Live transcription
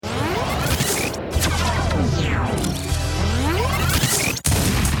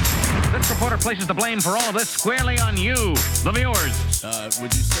places the blame for all of this squarely on you, the viewers.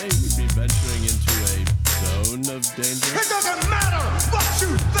 Would you say we'd be venturing into a zone of danger? It doesn't matter what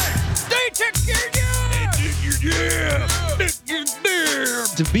you think.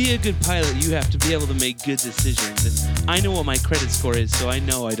 To be a good pilot, you have to be able to make good decisions. And I know what my credit score is, so I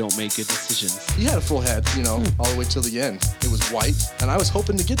know I don't make good decisions. He had a full head, all the way till the end. It was white, and I was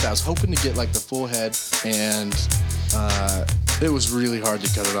hoping to get that. I was hoping to get like the full head, and it was really hard to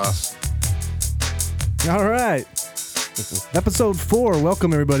cut it off. All right. Episode 4.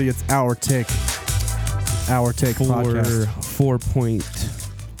 Welcome, everybody. It's Our Take. Our Take podcast. 4B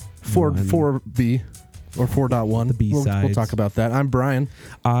or 4.1. The B-sides. We'll talk about that. I'm Brian.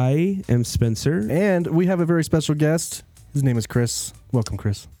 I am Spencer. And we have a very special guest. His name is Chris. Welcome,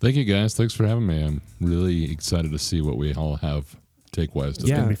 Chris. Thank you, guys. Thanks for having me. I'm really excited to see what we all have take-wise today.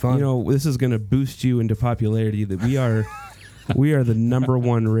 Yeah, gonna be fun. You know, this is going to boost you into popularity. That we are the number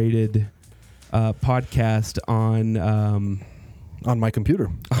one rated podcast on my computer.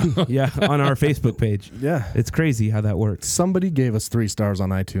 on our Facebook page. Yeah. It's crazy how that works. Somebody gave us 3 stars on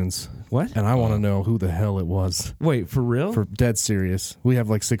iTunes. What? And I want to know who the hell it was. Wait, for real? For dead serious. We have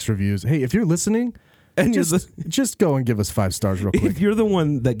like 6 reviews. Hey, if you're listening, and just go and give us 5 stars real quick. If you're the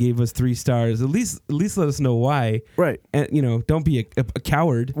one that gave us 3 stars, at least let us know why. Right. And don't be a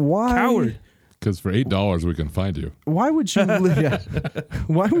coward. Why? Coward. Because for $8 we can find you. Why would you?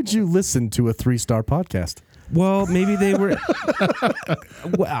 Why would you listen to a 3-star podcast? Well, maybe they were.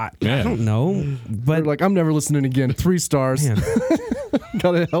 I don't know, but They're like, I'm never listening again. 3 stars. Man,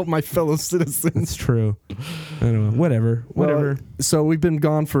 Gotta help my fellow citizens. it's true. I don't know. Whatever. Well, so we've been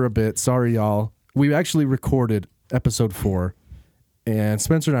gone for a bit. Sorry, y'all. We actually recorded episode 4, and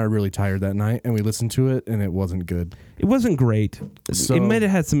Spencer and I are really tired that night, and we listened to it, and it wasn't good. It wasn't great. So- It might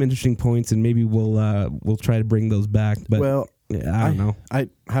have had some interesting points, and maybe we'll try to bring those back. But Well, I don't know. I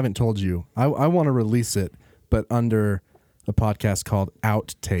haven't told you. I want to release it, but under a podcast called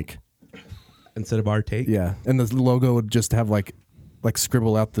Outtake. Instead of our take. Yeah, and the logo would just have like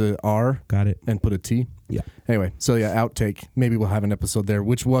scribble out the R Got it. and put a T. Yeah. Anyway, so yeah, Outtake. Maybe we'll have an episode there,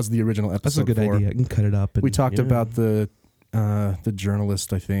 which was the original episode. That's a good 4. idea. I can cut it up. And, We talked about the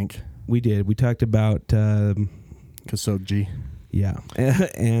journalist, I think, We did. We talked about. Khashoggi. Yeah.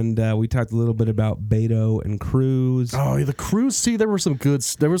 And we talked a little bit about Beto and Cruz. Oh, yeah, the cruise. See, there was some good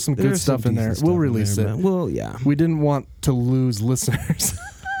stuff in there. decent We'll stuff release in it. there, but- Well, yeah. We didn't want to lose listeners.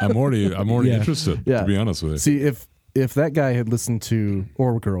 I'm already Yeah. interested, Yeah. to be honest with you. See, if that guy had listened to,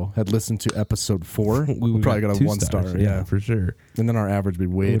 or girl had listened to episode 4, we probably got a 1 star. Yeah, for sure. And then our average would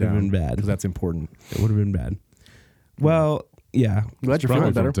be way It would've down. been bad. Because that's important. It would have been bad. Well, yeah. Glad you're Probably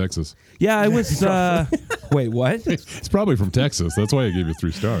feeling from better. Texas. Yeah, I was. Wait, what? It's probably from Texas. That's why I gave you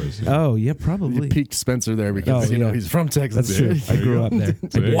 3 stars. Oh, yeah, You probably. peaked Spencer there because Oh, yeah. he's from Texas. That's true. I There you grew go. up there.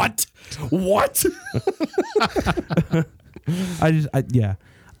 See? What?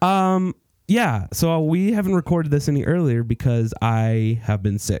 Yeah. So we haven't recorded this any earlier because I have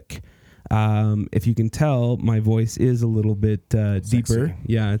been sick. If you can tell, my voice is a little bit deeper.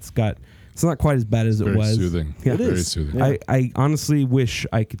 Yeah, it's not quite as bad as it Very was. soothing. Yeah. Very is. soothing. Yeah. I honestly wish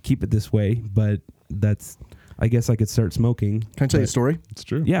I could keep it this way, but I guess I could start smoking. Can I tell you a But- story? It's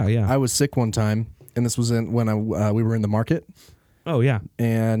true. Yeah. I was sick one time, and this was when we were in the market, Oh, yeah.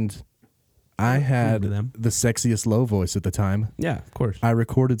 and I had Remember them. the sexiest low voice at the time. Yeah, of course. I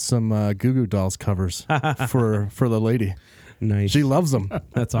recorded some Goo Goo Dolls covers for the lady. Nice. She loves them.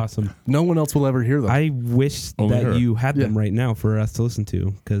 That's awesome. No one else will ever hear them. I wish Only that her. you had them Yeah. right now for us to listen to,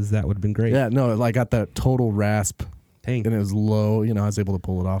 because that would have been great. Yeah, no, I got that total rasp, Dang. and it was low. I was able to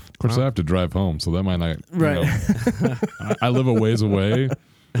pull it off. Of course, I have to drive home, so that might not. Right. I live a ways away.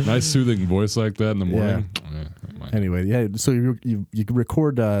 Nice soothing voice like that in the morning. It might- Anyway, yeah. So you can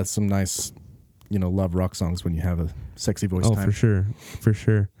record some nice, love rock songs when you have a sexy voice Oh, time. for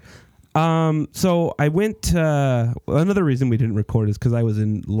sure. So I went. Another reason we didn't record is because I was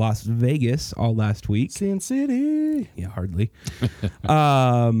in Las Vegas all last week. Sin City. Yeah, hardly.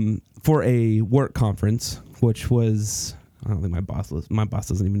 For a work conference, which was. I don't think my boss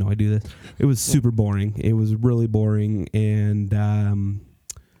doesn't even know I do this. It was super boring. It was really boring, and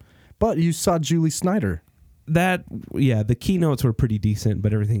But you saw Julie Snyder. the keynotes were pretty decent,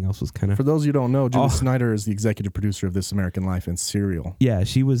 but everything else was kind of. For those who don't know, Julie Oh. Snyder is the executive producer of This American Life and Serial. Yeah,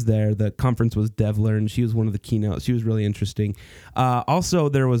 she was there. The conference was DevLearn. She was one of the keynotes. She was really interesting. Also,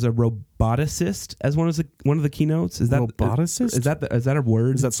 there was a roboticist as one of the keynotes. Is that Roboticist? Is that a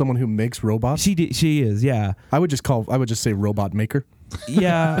word? Is that someone who makes robots? She is. Yeah. I would just say robot maker.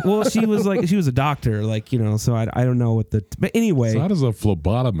 Yeah, well, she was a doctor, so I don't know what but anyway. So how does a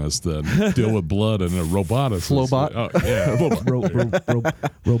phlebotomist then deal with blood and a roboticist? Flowbot? Oh, yeah.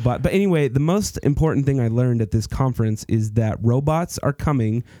 Robot. But anyway, the most important thing I learned at this conference is that robots are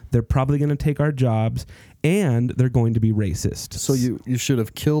coming. They're probably going to take our jobs, and they're going to be racist. So you should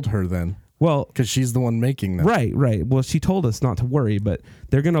have killed her then, well, because she's the one making them. right. Well, she told us not to worry, but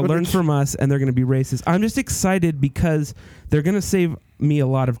they're going to learn from us, and they're going to be racist. I'm just excited because they're going to save me a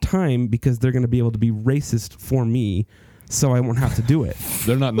lot of time because they're going to be able to be racist for me, so I won't have to do it.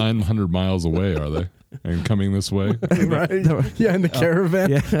 They're not 900 miles away, are they? And coming this way? Right? Yeah, in the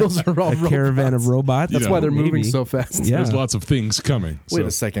caravan. Yeah. Those are all A caravan of robots. That's why they're moving Maybe. so fast. Yeah. There's lots of things coming. Wait so,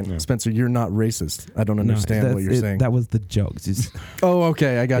 a second, yeah. Spencer. You're not racist. I don't No, understand what you're saying. That was the joke. Just, Oh,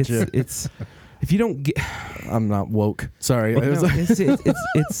 okay. I got you. it's if you don't get. I'm not woke. Sorry. No,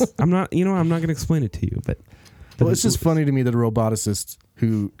 it's I'm not. I'm not going to explain it to you, but. Well, it's just funny to me that a roboticist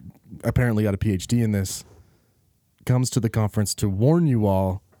who apparently got a PhD in this comes to the conference to warn you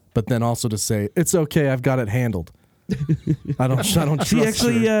all, but then also to say it's okay, I've got it handled. I don't trust She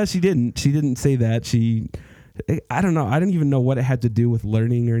actually, her. she didn't. She didn't say that. I don't know. I didn't even know what it had to do with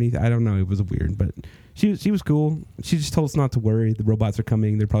learning or anything. I don't know. It was weird, but she was cool. She just told us not to worry. The robots are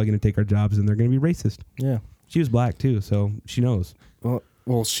coming. They're probably going to take our jobs, and they're going to be racist. Yeah. She was black too, so she knows.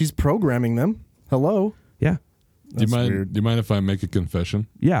 Well, she's programming them. Hello. Yeah, Do you That's mind? weird. Do you mind if I make a confession?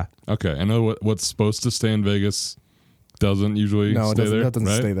 yeah. Okay, I know what's supposed to stay in Vegas doesn't usually No, it stay doesn't, there. that doesn't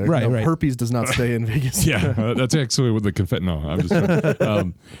right? stay there. Right, No, right. Herpes does not stay in Vegas. Yeah, that's actually what the confetti. No, I'm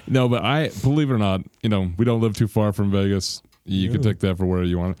just no, but I believe it or not, we don't live too far from Vegas. You can take that for where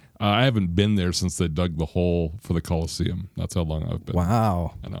you want. I haven't been there since they dug the hole for the Coliseum. That's how long I've been.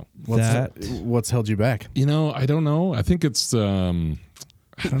 Wow. I know. What's held you back? I don't know. I think it's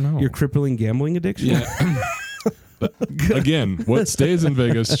I don't know. Your crippling gambling addiction. Yeah. Again, what stays in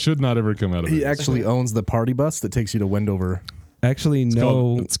Vegas should not ever come out of He Vegas. actually owns the party bus that takes you to Wendover. Actually,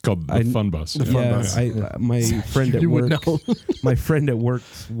 no. It's called the I- Fun Bus. The Fun Yeah, Bus. my friend at You would work. know. My friend at work.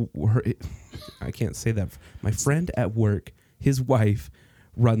 I can't say that. My friend at work. His wife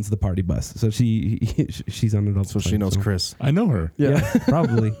runs the party bus, so she's on it all the So time. she knows Chris. I know her. Yeah,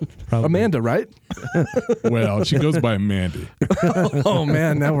 probably. Amanda, right? Well, she goes by Mandy. Oh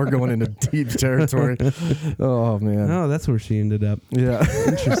man, now we're going into deep territory. Oh man. Oh, that's where she ended up. Yeah.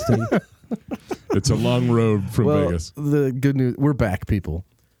 Interesting. It's a long road from Well, Vegas. the good news, we're back, people,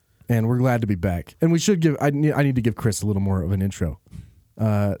 and we're glad to be back. And we should give. I need to give Chris a little more of an intro.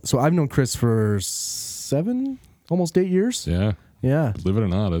 So I've known Chris for 7, almost 8 years. Yeah, Yeah. believe it or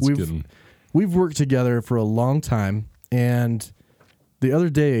not, it's getting. We've worked together for a long time, and the other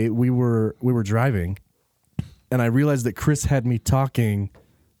day we were driving, and I realized that Chris had me talking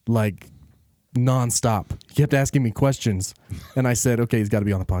like nonstop. He kept asking me questions, and I said, "Okay, he's got to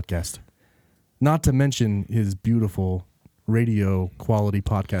be on the podcast." Not to mention his beautiful radio quality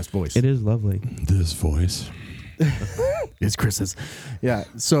podcast voice. It is lovely. This voice. It's Chris's. Yeah.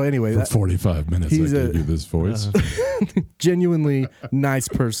 So anyway, For 45 minutes, I he's gave you this voice. genuinely nice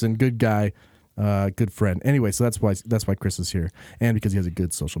person, good guy, good friend. Anyway, so that's why Chris is here, and because he has a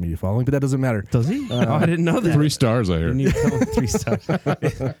good social media following. But that doesn't matter. Does he? Oh, I didn't know that. 3 stars, I You hear. need to tell him 3 stars.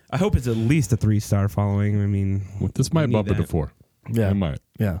 I hope it's at least a 3-star following. I mean, This might we bump need it to that. 4. Yeah. It might.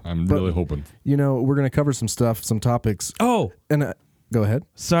 Yeah. I'm But, really hoping. we're gonna cover some stuff, some topics, Oh, and go ahead.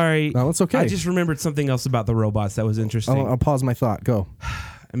 sorry. No, it's okay. I just remembered something else about the robots that was interesting. I'll pause my thought. Go.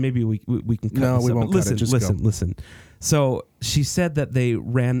 And maybe we can cut No, this we up. won't But cut it. listen, Just listen. So she said that they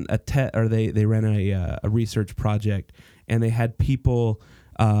ran they ran a research project, and they had people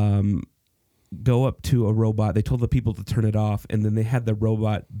go up to a robot. They told the people to turn it off, and then they had the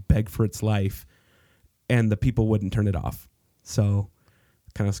robot beg for its life, and the people wouldn't turn it off. So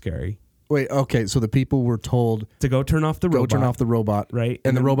kind of scary. Wait. Okay. So the people were told To go turn off the go robot. turn off the robot, Right.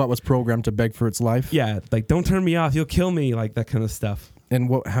 And the then- robot was programmed to beg for its life. Yeah, like don't turn me off, you'll kill me, like that kind of stuff. And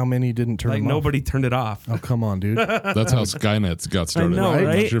how many didn't turn Like them off? nobody turned it off. Oh, come on, dude. That's how Skynet got started. know, I'm not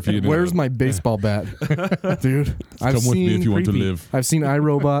right? sure if you knew Where's that. my baseball bat, dude? Come with me if you want to creepy. live. I've seen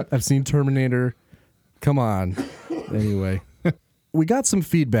iRobot. I've seen Terminator. Come on. Anyway, we got some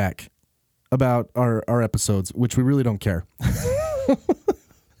feedback about our episodes, which we really don't care.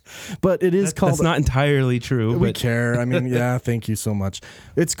 But it is called. That's not entirely true. We But care. I mean, yeah. Thank you so much.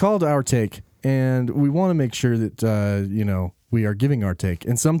 It's called Our Take, and we want to make sure that we are giving our take.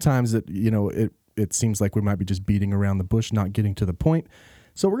 And sometimes it seems like we might be just beating around the bush, not getting to the point.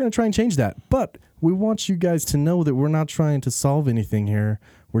 So we're going to try and change that. But we want you guys to know that we're not trying to solve anything here.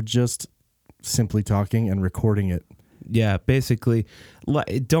 We're just simply talking and recording it. Yeah, basically,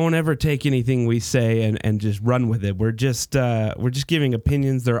 don't ever take anything we say and just run with it. We're just giving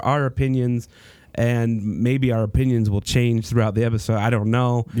opinions. There are opinions, and maybe our opinions will change throughout the episode. I don't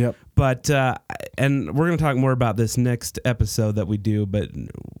know. Yep. But and we're going to talk more about this next episode that we do. But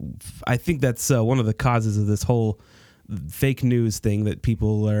I think that's one of the causes of this whole fake news thing that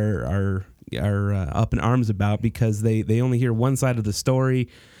people are up in arms about, because they only hear one side of the story.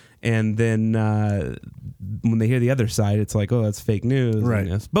 And then when they hear the other side, it's like, oh, that's fake news. Right.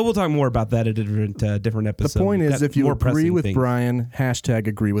 But we'll talk more about that at a different episode. The point We've is, got if you more agree pressing with things. Brian, hashtag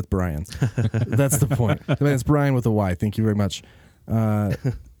agree with Brian. That's the point. I mean, it's Brian with a Y. Thank you very much. I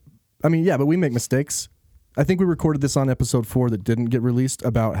mean, yeah, but we make mistakes. I think we recorded this on episode 4 that didn't get released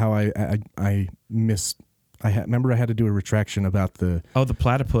about how I missed. Remember I had to do a retraction about the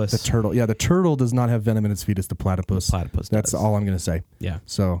platypus. the turtle. Yeah, the turtle does not have venom in its fetus. The platypus. The platypus That's does. all I'm going to say. Yeah.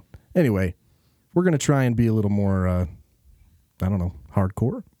 So anyway, we're going to try and be a little more, I don't know,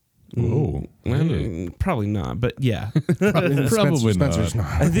 hardcore. Oh, hey. Probably not, but yeah. Probably Spencer's not.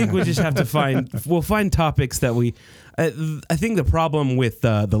 I think we just have to we'll find topics that we, I think the problem with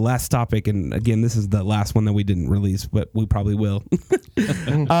the last topic, and again, this is the last one that we didn't release, but we probably will,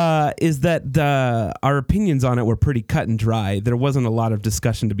 is that our opinions on it were pretty cut and dry. There wasn't a lot of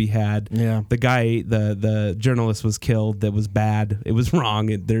discussion to be had. Yeah. The guy, the journalist was killed. That was bad. It was wrong.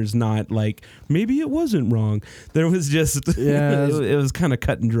 There's not like, maybe it wasn't wrong. There was just, Yeah. it was kind of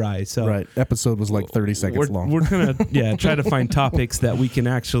cut and dry. So Right. Episode was like 30 seconds long. we're gonna try to find topics that we can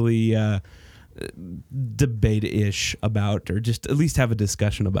actually debate-ish about, or just at least have a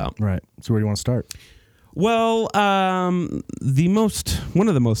discussion about. Right. So where do you want to start? Well, one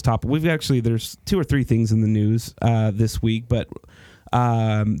of the most top. There's 2 or 3 things in the news this week, but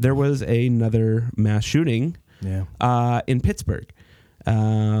there was another mass shooting. Yeah. In Pittsburgh.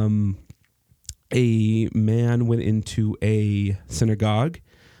 A man went into a synagogue,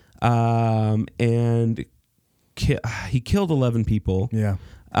 and he killed 11 people. Yeah.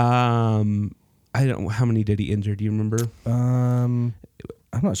 I don't know, how many did he injure? Do you remember? I'm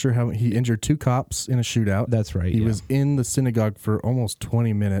not sure how he injured 2 cops in a shootout. That's right. He yeah. was in the synagogue for almost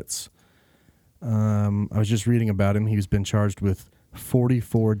 20 minutes. I was just reading about him. He's been charged with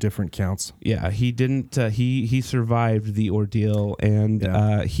 44 different counts. Yeah, he didn't. He survived the ordeal,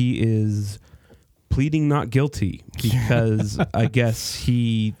 and he is pleading not guilty because I guess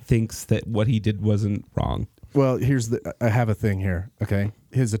he thinks that what he did wasn't wrong. Well, I have a thing here. Okay,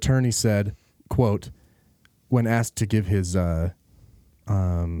 his attorney said, "quote," when asked to give his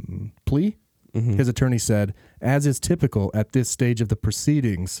plea, his attorney said, "As is typical at this stage of the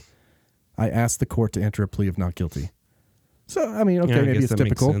proceedings, I asked the court to enter a plea of not guilty." So, I mean, okay, Yeah, I maybe guess it's that makes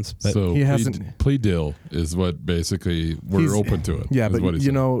typical. sense, but So he hasn't- plea deal is what basically we're open to it. Yeah, is but what he you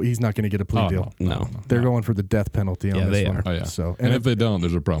said. know he's not going to get a plea Oh, deal. No. They're going for the death penalty on Yeah, this they one. are. Oh yeah. So, and if they don't,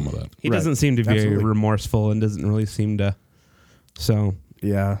 there's a problem with that. He Right. doesn't seem to be very Absolutely. remorseful and doesn't really seem to. So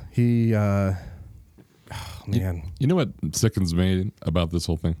yeah, he, man, You know what sickens me about this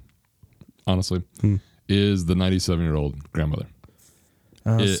whole thing, honestly, is the 97-year-old grandmother.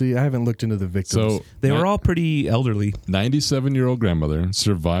 see, I haven't looked into the victims. So they were all pretty elderly. 97-year-old grandmother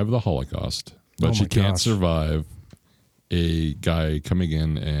survived the Holocaust, but Oh she my can't gosh. survive a guy coming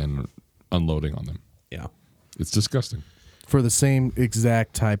in and unloading on them. Yeah. It's disgusting. for the same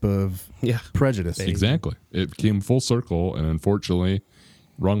exact type of Yeah. prejudice. Exactly. It came full circle, and unfortunately,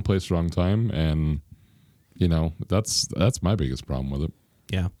 wrong place, wrong time, and you know that's my biggest problem with it.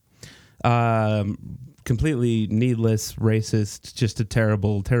 Yeah. Completely needless, racist, just a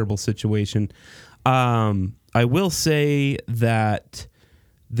terrible, terrible situation. I will say that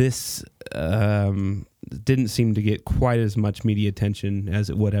this didn't seem to get quite as much media attention as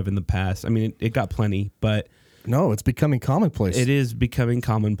it would have in the past. I mean, it got plenty, but No, it's becoming commonplace. it is becoming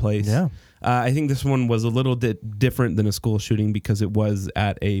commonplace. Yeah. I think this one was a little bit different than a school shooting because it was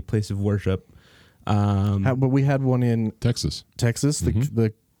at a place of worship. But we had one in Texas. Texas,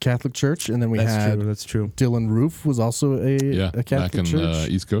 the Catholic Church, and then we That's had true. That's true. Dylan Roof was also a back Catholic in church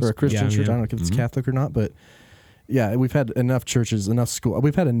the East Coast. or a Christian Yeah, church. yeah. I don't know if it's Catholic or not, but yeah, we've had enough churches, enough school.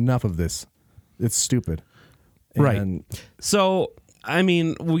 We've had enough of this. It's stupid. Right. And So, I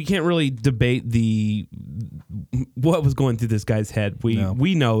mean, we can't really debate what was going through this guy's head.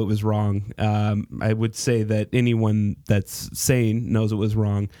 We know it was wrong. I would say that anyone that's sane knows it was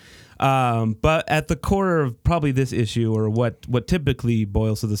wrong. But at the core of probably this issue, or what typically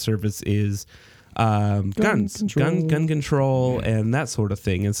boils to the surface, is guns, control. gun control, and that sort of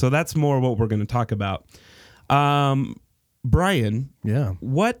thing. And so that's more what we're going to talk about. Brian, yeah.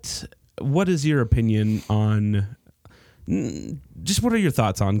 what is your opinion on? Just what are your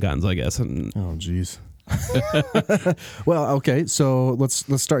thoughts on guns? I guess. Oh, geez. Well, okay, so let's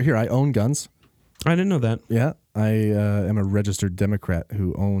start here. I own guns. I didn't know that. Yeah, I am a registered Democrat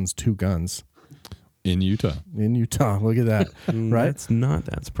who owns 2 guns In Utah. in Utah. Look at that, right? That's not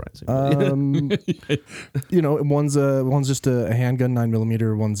that surprising. You know, one's just a handgun,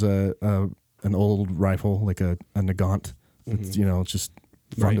 9mm. One's an old rifle, like a Nagant. It's, you know, it's just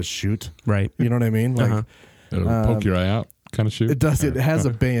fun to shoot. Right. You know what I mean? Like It'll poke your eye out kind of shoot. it does. It has a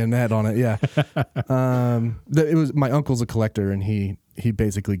bayonet on it. Yeah. It was my uncle's a collector, and he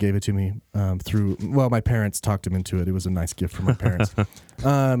basically gave it to me through. Well, my parents talked him into it. It was a nice gift from my parents.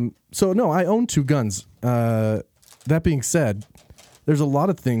 So no, I own 2 guns. That being said, there's a lot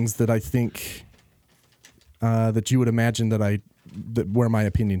of things that I think that you would imagine that where my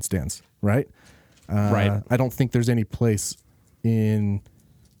opinion stands. Right. Right. I don't think there's any place in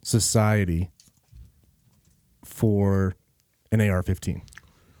society for an AR-15.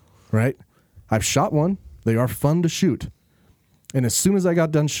 Right. I've shot one. They are fun to shoot. And as soon as I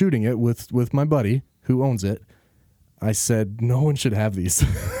got done shooting it with my buddy who owns it, I said, no one should have these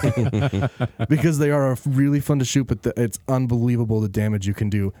because they are really fun to shoot, but it's unbelievable the damage you can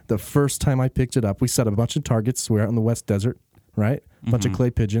do. The first time I picked it up, we set a bunch of targets. We're out in the West Desert, right? A bunch of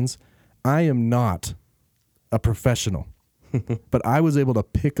clay pigeons. I am not a professional, but I was able to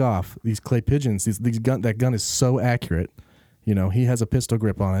pick off these clay pigeons. That gun is so accurate. You know, he has a pistol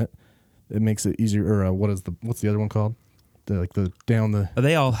grip on it. It makes it easier. Or what's the other one called?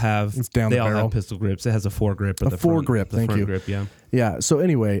 They all have. It's down they the all barrel. have pistol grips. It has a foregrip. A foregrip. Thank front you. Grip, yeah. Yeah. So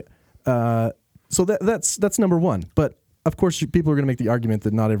anyway, so that's number one. But of course, people are going to make the argument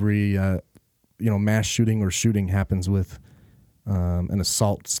that not every mass shooting or shooting happens with an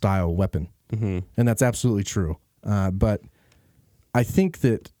assault style weapon, and that's absolutely true. But I think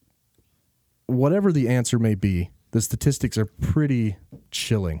that whatever the answer may be, the statistics are pretty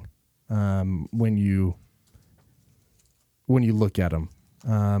chilling when you look at them.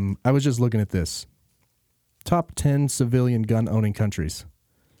 I was just looking at this. Top 10 civilian gun-owning countries.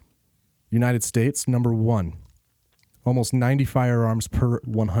 United States, number 1. Almost 90 firearms per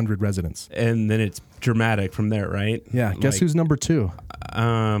 100 residents. And then it's dramatic from there, right? Yeah. Guess who's number 2?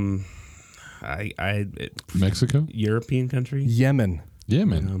 Mexico? European country? Yemen.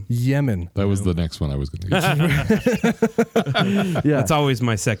 Yemen. Yemen. That was the next one I was going to use. Yeah. That's always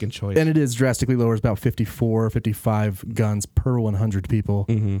my second choice. And it is drastically lower. It's about 54, 55 guns per 100 people.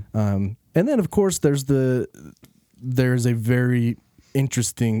 And then, of course, there's a very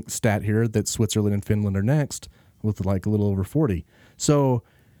interesting stat here that Switzerland and Finland are next with like a little over 40. So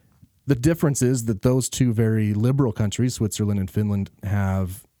the difference is that those 2 very liberal countries, Switzerland and Finland,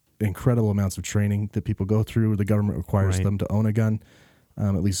 have incredible amounts of training that people go through. The government requires them to own a gun.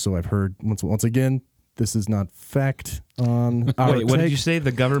 At least so I've heard. Once again, this is not fact on our Wait, what take. did you say?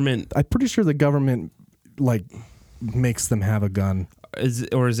 The government I'm pretty sure the government makes them have a gun.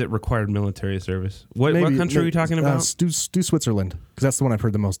 is it required military service? What Maybe, country are you talking about? Do Switzerland, because that's the one I've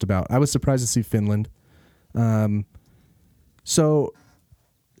heard the most about. I was surprised to see Finland. So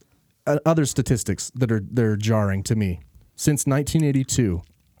other statistics that are jarring to me. Since 1982,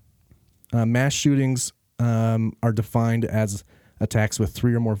 mass shootings are defined as attacks with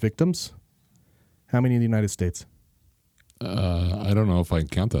 3 or more victims. How many in the United States? I don't know if I can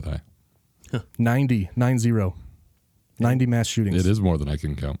count that high. 90 mass shootings. It is more than I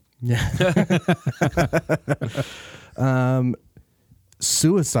can count. Yeah.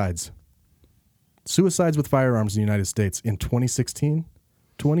 Suicides with firearms in the United States in 2016,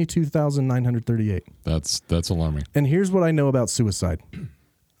 22,938. That's alarming. And here's what I know about suicide.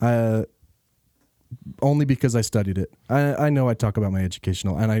 Only because I studied it. I know I talk about my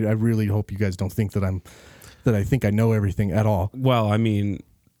educational, and I really hope you guys don't think that I think I know everything at all. Well, I mean,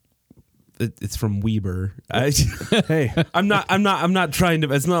 it's from Weber. Hey, I'm not trying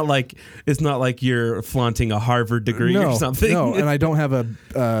to. It's not like you're flaunting a Harvard degree or something. No, and I don't have a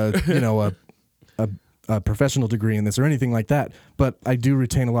professional degree in this or anything like that. But I do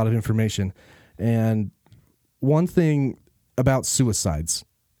retain a lot of information. And one thing about suicides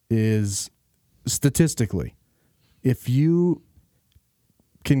is, statistically, if you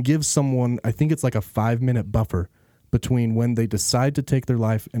can give someone, I think it's like a 5-minute buffer between when they decide to take their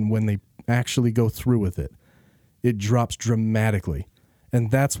life and when they actually go through with it, it drops dramatically.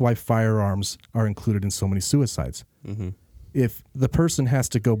 And that's why firearms are included in so many suicides. Mm-hmm. If the person has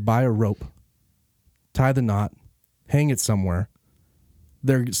to go buy a rope, tie the knot, hang it somewhere,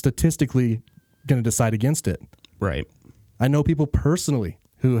 they're statistically going to decide against it. Right. I know people personally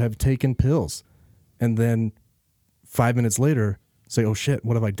who have taken pills and then 5 minutes later say, oh shit,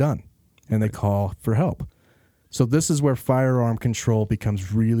 what have I done? And they call for help. So this is where firearm control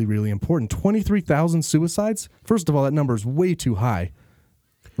becomes really, really important. 23,000 suicides? First of all, that number is way too high,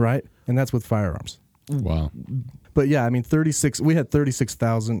 right? And that's with firearms. Wow. But yeah, I mean, we had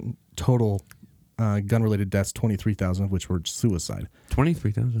 36,000 total gun-related deaths, 23,000 of which were suicide.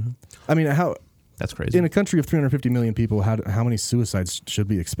 23,000. I mean, how That's crazy. in a country of 350 million people, how many suicides should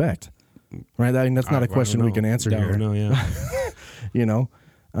we expect? Right? I mean, that's not a question we can answer here. No, yeah. You know?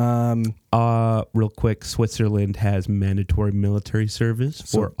 Real quick, Switzerland has mandatory military service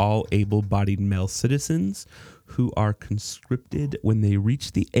for all able-bodied male citizens who are conscripted when they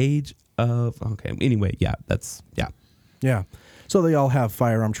reach the age of. Okay. Anyway, yeah. Yeah. So they all have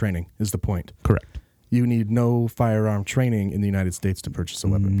firearm training, is the point. Correct. You need no firearm training in the United States to purchase a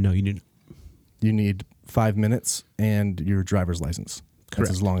weapon. No, you didn't. You need 5 minutes and your driver's license. Correct.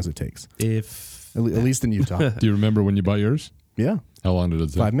 That's as long as it takes. If At least in Utah. Do you remember when you bought yours? Yeah. How long did it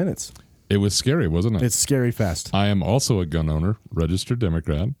take? 5 minutes. It was scary, wasn't it? It's scary fast. I am also a gun owner, registered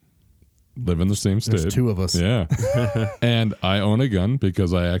Democrat, live in the same state. There's two of us. Yeah. And I own a gun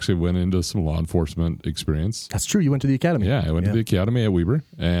because I actually went into some law enforcement experience. That's true. You went to the academy. Yeah, I went to the academy at Weber,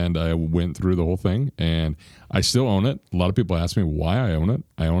 and I went through the whole thing, and I still own it. A lot of people ask me why I own it.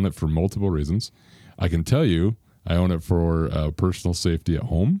 I own it for multiple reasons. I can tell you I own it for personal safety at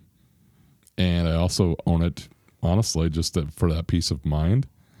home, and I also own it, honestly, just for that peace of mind.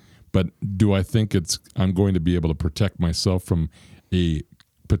 But do I think I'm going to be able to protect myself from a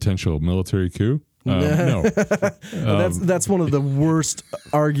potential military coup? No. That's one of the worst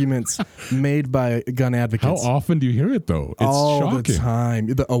arguments made by gun How advocates. often do you hear it, though? It's all shocking. the time.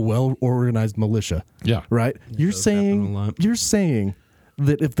 A well-organized militia. Yeah. Right? You're those happen a lot. saying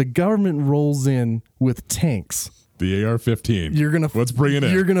that if the government rolls in with tanks, The AR-15. Let's bring it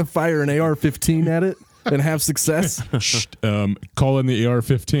in. You're gonna fire an AR-15 at it and have success. Shh, call in the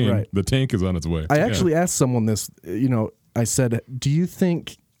AR-15. Right. The tank is on its way. I actually asked someone this. I said, "Do you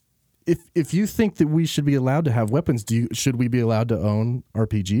think, if you think that we should be allowed to have weapons, should we be allowed to own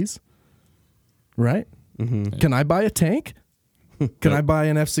RPGs? Right? Mm-hmm. Can I buy a tank? Can I buy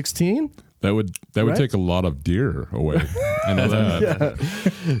an F-16? That would Right? take a lot of deer away. I know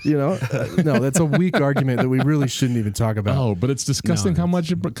that. No, that's a weak argument that we really shouldn't even talk about. Oh, but it's disgusting how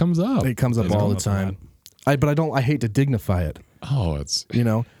much it comes up. It comes up It's all come the up a time. lot. I hate to dignify it. Oh, it's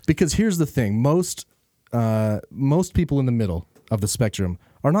Because here's the thing: most people in the middle of the spectrum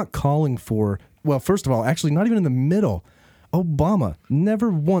are not calling for. Well, first of all, actually, not even in the middle. Obama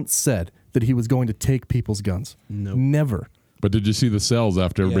never once said that he was going to take people's guns. Nope. Never. But did you see the cells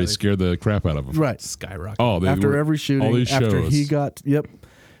after everybody they- scared the crap out of them? Right. skyrocket. Oh, they After were- every all shooting, these after shows. he got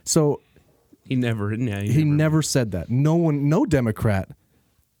So He never. Yeah, he never said that. No Democrat,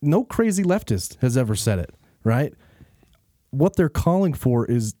 no crazy leftist has ever said it. Right. What they're calling for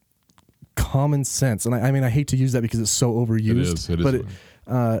is common sense, and I mean I hate to use that because it's so overused. It is.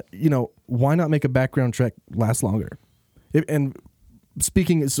 But why not make a background check last longer?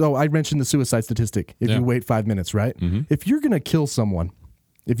 So I mentioned the suicide statistic. If Yeah. you wait 5 minutes, right? Mm-hmm. If you're gonna kill someone,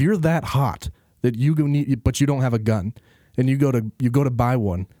 if you're that hot that you go need, but you don't have a gun, and you go to buy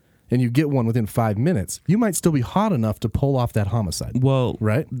one, and you get one within 5 minutes, you might still be hot enough to pull off that homicide. Well,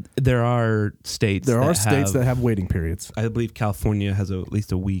 Right? There are states. that have waiting periods. I believe California has at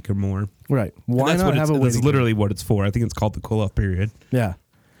least a week or more. Right? Why that's not what have a it's, waiting? That's literally what it's for. I think it's called the cool-off period. Yeah,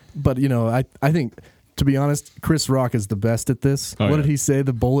 but I think, to be honest, Chris Rock is the best at this. Oh, What yeah. did he say?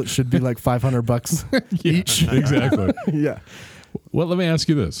 The bullet should be like $500 each. Exactly. Yeah. Well, let me ask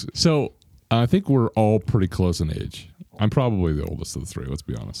you this. So I think we're all pretty close in age. I'm probably the oldest of the three. Let's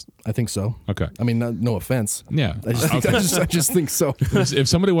be honest. I think so. Okay. I mean, no offense. Yeah. I just think so. If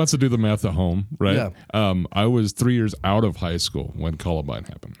somebody wants to do the math at home, right? Yeah. I was 3 years out of high school when Columbine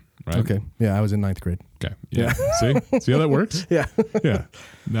happened. Right. Okay. Yeah, I was in 9th grade. Okay. Yeah. See how that works? Yeah. Yeah.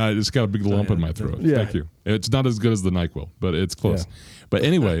 No, I just got a big lump in my throat. Yeah. Thank you. It's not as good as the NyQuil, but it's close. Yeah. But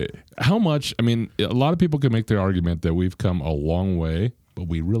anyway, how much? I mean, a lot of people can make the argument that we've come a long way, but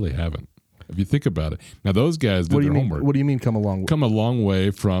we really haven't. If you think about it. Now, those guys did their homework. What do you mean come along? Come a long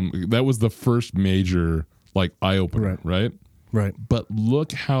way from, that was the first major, eye-opener, right? Right. But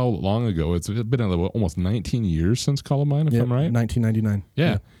look how long ago. It's been almost 19 years since Columbine, if I'm right. 1999.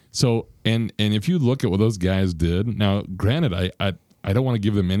 Yeah. So, and if you look at what those guys did, now, granted, I don't want to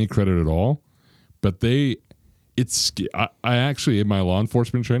give them any credit at all, but I actually, in my law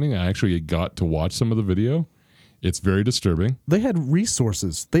enforcement training, I actually got to watch some of the video. It's very disturbing. They had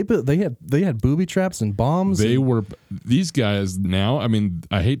resources. They had booby traps and bombs. These guys now, I mean,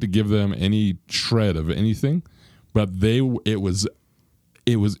 I hate to give them any shred of anything, but it was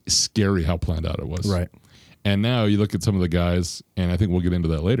scary how planned out it was. Right. And now you look at some of the guys, and I think we'll get into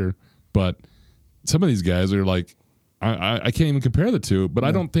that later, but some of these guys are like, I can't even compare the two. But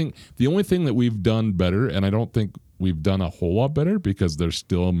I don't think the only thing that we've done better, and I don't think we've done a whole lot better because there's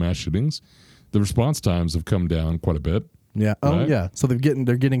still mass shootings. The response times have come down quite a bit. Yeah. Oh, yeah. So they're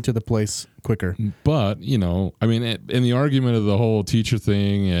getting to the place quicker. But I mean, in the argument of the whole teacher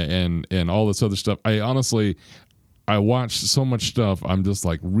thing and all this other stuff, I honestly, I watched so much stuff. I'm just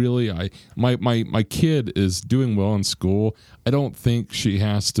like, really, my kid is doing well in school. I don't think she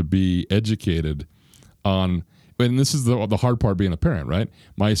has to be educated on. And this is the hard part being a parent, right?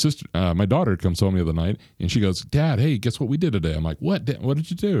 My my daughter comes home the other night and she goes, "Dad, hey, guess what we did today?" I'm like, "What? What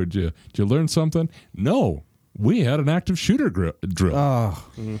did you do? Did you learn something?" No, we had an active shooter drill. Oh.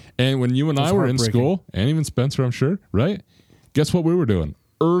 And when you and I were in school, and even Spencer, I'm sure, right? Guess what we were doing?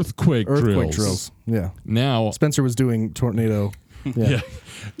 Earthquake drills. Yeah. Now Spencer was doing tornado. Yeah.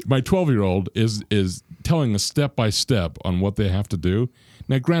 My 12-year-old is telling us step by step on what they have to do.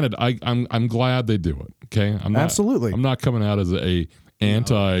 Now, granted, I'm glad they do it. Okay, Absolutely. I'm not coming out as a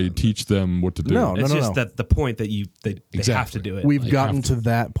anti-teach them what to do. No. It's just that the point that they have to do it. We've gotten to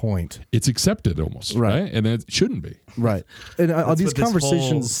that point. It's accepted almost, right? And it shouldn't be. Right. And these what this whole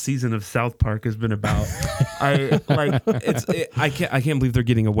conversations. season of South Park has been about. I can't believe they're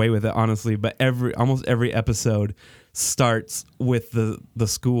getting away with it, honestly. But almost every episode starts with the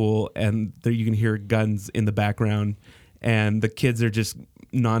school, and there you can hear guns in the background, and the kids are just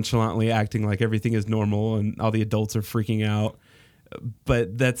nonchalantly acting like everything is normal, and all the adults are freaking out.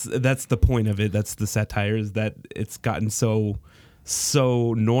 But that's the point of it. That's the satire, is that it's gotten so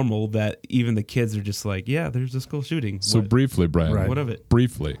normal that even the kids are just like, yeah, there's a school shooting. So briefly, Brian, what of it?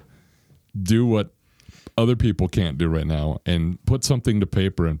 Briefly, do what other people can't do right now and put something to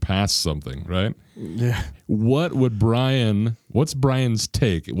paper and pass something, right? Yeah. What's Brian's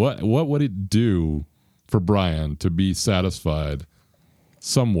take? What would it do for Brian to be satisfied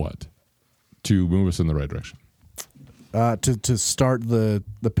somewhat to move us in the right direction? To start the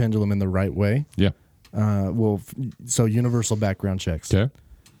pendulum in the right way. Yeah. So universal background checks. Okay.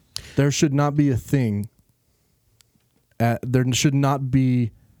 There should not be a thing. There should not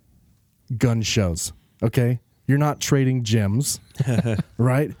be gun shows. Okay, you're not trading gems,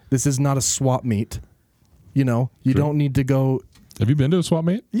 right? This is not a swap meet. You don't need to go. Have you been to a swap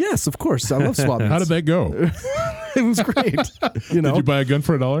meet? Yes, of course. I love swap meets. How did that go? It was great. Did you buy a gun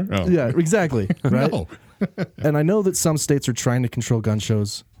for $1? Oh. Yeah, exactly. Right. No. And I know that some states are trying to control gun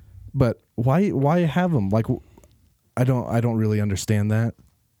shows, but why have them? Like, I don't really understand that.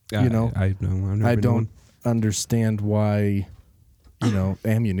 I don't understand why.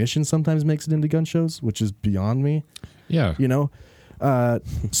 Ammunition sometimes makes it into gun shows, which is beyond me. Yeah.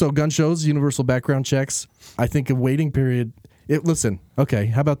 So gun shows, universal background checks. I think a waiting period. Listen, okay,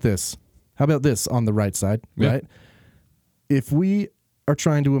 how about this? How about this on the right side, right? If we are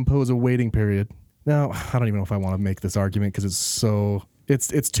trying to impose a waiting period, now I don't even know if I want to make this argument because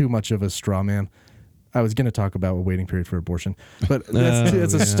it's too much of a straw man. I was going to talk about a waiting period for abortion, but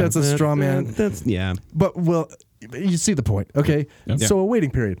that's a straw man. But you see the point, okay? Yep. So a waiting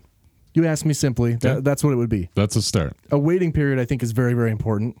period. You asked me simply. That's what it would be. That's a start. A waiting period, I think, is very, very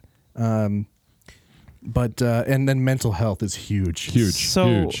important. But and then mental health is huge.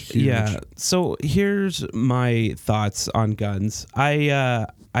 Huge. Yeah. So here's my thoughts on guns. I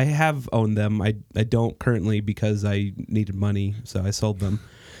have owned them. I don't currently because I needed money, so I sold them.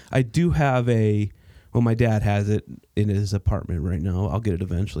 I do have my dad has it in his apartment right now. I'll get it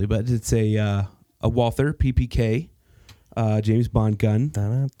eventually, but it's a Walther PPK James Bond gun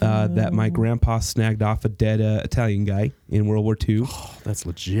that my grandpa snagged off a dead Italian guy in World War II. Oh, that's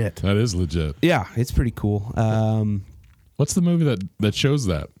legit. That is legit. Yeah, it's pretty cool. What's the movie that shows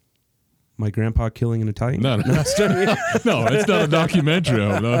that? My grandpa killing an Italian? No, no, it's not a documentary.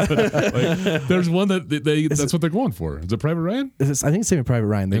 No. There's one that's what they're going for. Is it Private Ryan? I think it's Saving Private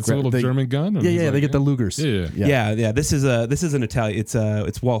Ryan. It's a little German gun. Yeah, they get the Lugers. Yeah. This is an Italian.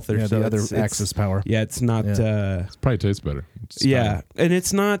 It's Walther. Yeah, so the other it's Axis power. Yeah, it's not. It probably tastes better. And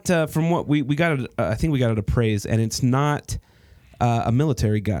it's not from what we got it. I think we got it appraised, and it's not a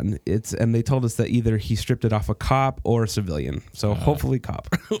military gun. And they told us that either he stripped it off a cop or a civilian. So hopefully cop,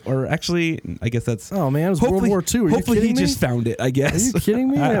 or actually, I guess that's. Oh man, it was World War II. Hopefully he just found it. I guess. Are you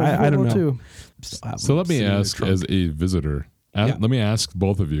kidding me? I don't know. So let me ask, as a visitor, let me ask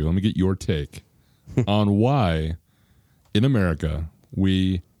both of you. Let me get your take on why, in America,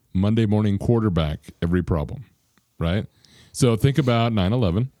 we Monday morning quarterback every problem, right? So think about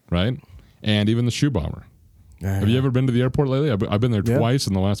 9/11, right, and even the shoe bomber. Have you ever been to the airport lately? I've been there twice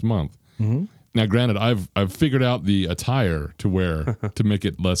in the last month. Mm-hmm. Now, granted, I've figured out the attire to wear to make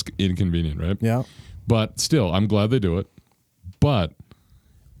it less inconvenient, right? Yeah. But still, I'm glad they do it. But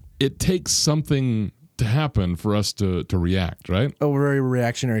it takes something to happen for us to react, right? Oh, we're a very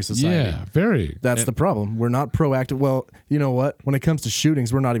reactionary society. Yeah, very. That's the problem. We're not proactive. Well, you know what? When it comes to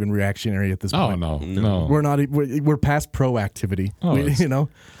shootings, we're not even reactionary at this Oh, point. no. We're not. We're past proactivity. Oh, it's- you know.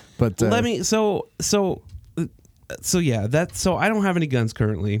 But Let me. So yeah. That's so. I don't have any guns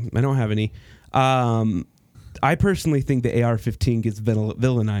currently. I don't have any. I personally think the AR-15 gets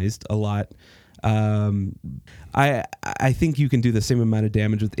villainized a lot. I think you can do the same amount of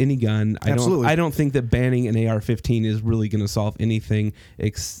damage with any gun. Absolutely. I don't think that banning an AR-15 is really going to solve anything.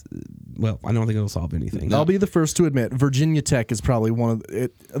 Well, I don't think it'll solve anything. I'll be the first to admit, Virginia Tech is probably one of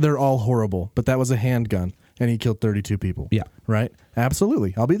it. They're all horrible, but that was a handgun, and he killed 32 people. Yeah. Right.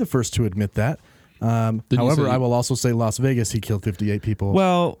 Absolutely. I'll be the first to admit that. However, I will also say Las Vegas, he killed 58 people.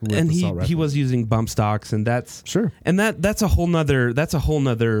 Well, with and assault he rifles. was using bump stocks, and that's Sure. and that's a whole nother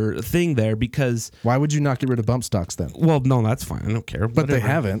thing there because Why would you not get rid of bump stocks then? well, no, that's fine. I don't care. But they Whatever.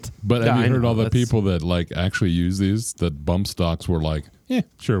 haven't. But Yeah, have I you heard know, all the that's- people that like actually use these? That bump stocks were like, yeah,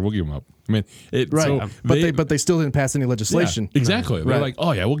 sure, we'll give them up. I mean, Right. So But they still didn't pass any legislation. Yeah, exactly. They're Right. like,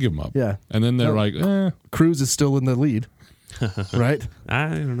 oh yeah, we'll give them up. Yeah. And then they're No. like, Cruz is still in the lead. Right? I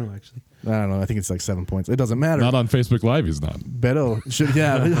don't know actually. I don't know. I think it's like 7 points. It doesn't matter. not on Facebook Live. He's not. Beto should.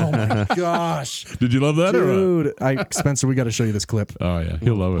 Yeah. Oh my gosh, Did you love that or what? dude. Spencer, we got to show you this clip. Oh yeah,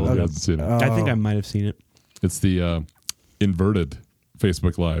 he'll love it. He hasn't seen it. I think I might have seen it. It's the inverted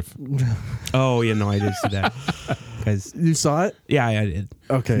Facebook Live. Oh yeah, no, I did see that. Guys, You saw it? yeah, I did.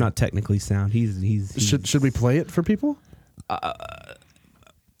 Okay. It's not technically sound. He's Should we play it for people?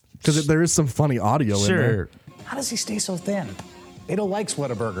 Because there is some funny audio in there. sure. How does he stay so thin? Beto likes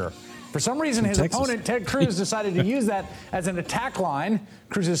Whataburger. For some reason, his Texas. opponent, Ted Cruz, decided to use that as an attack line.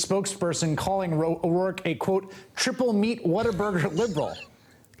 Cruz's spokesperson calling O'Rourke a, quote, triple meat Whataburger liberal.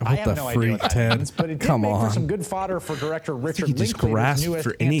 I have the no idea what freak, that Ted? means, but it did Come make on. for some good fodder for director Richard he just Linklater's grasped newest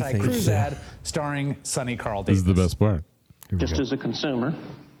for anything. anti-Cruz Yeah. ad starring Sonny Carl This Davis. is the best part. Just as a consumer,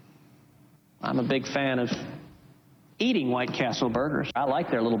 I'm a big fan of eating White Castle burgers. I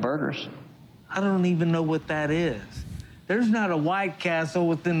like their little burgers. I don't even know what that is. There's not a White Castle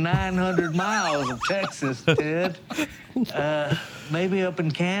within 900 miles of Texas, Ted. Maybe up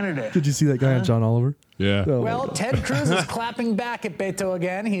in Canada. Did you see that guy on John Oliver? Yeah. Oh, Well, Ted Cruz is clapping back at Beto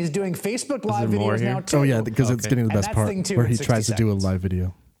again. He's doing Facebook Live there more videos here? now, too. Oh yeah, because it's getting the And best that's part thing two where in he 60 tries to do a seconds. live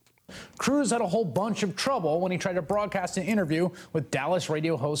video. Cruz had a whole bunch of trouble when he tried to broadcast an interview with Dallas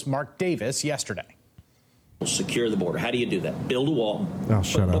radio host Mark Davis yesterday. Secure the border. How do you do that? Build a wall. Oh,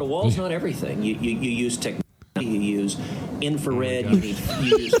 shut but up. a wall's not everything. You use technology. You use infrared. You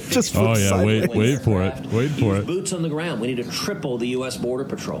use Just Oh yeah. sideways. Wait for it. Wait for use it. boots on the ground. We need to triple the U.S. Border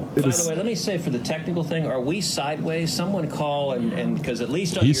Patrol. By the way, let me say for the technical thing, are we sideways? Someone call and because at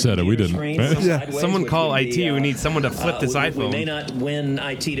least on He your said it, we computer didn't. screen, Yeah. sideways, Someone which call would IT. be, We need someone to flip this we iPhone. may not win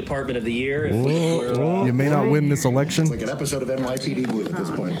IT Department of the Year. If we're, You may not win this election. Like an episode of NYPD Blue at this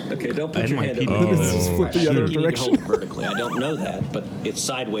point. okay, don't put your hand up. NYPD. This is flip the other You need to direction. hold it vertically. I don't know that, but it's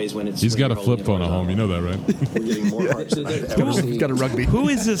sideways when it's. He's when got a you're flip holding it phone at home. You know that, right? We're getting more hearts than I've ever He's seen. got a rugby. Who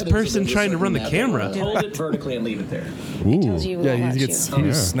is this person trying to run the camera? Hold it vertically and leave it there. Ooh. Yeah, he gets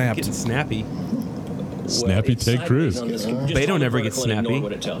snapped. Getting snappy. Snappy it's Ted sideways Cruz. on this. Just They don't hold it ever get vertical and ignore snappy.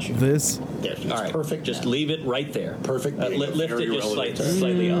 what it tells you. This. There, all right, perfect. Just leave it right there. Perfect. Lift it just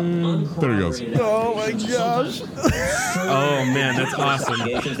slightly up. There he goes. Oh my gosh. Oh man, that's awesome.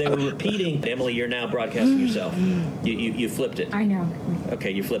 Engagements, they were repeating. Emily, you're now broadcasting yourself. You flipped it. I know.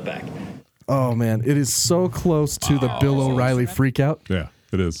 Okay, you flip back. Oh man, it is so close to the Bill O'Reilly freakout. Yeah,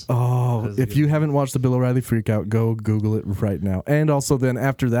 it is. Oh, if you haven't watched the Bill O'Reilly freakout, go Google it right now. And also then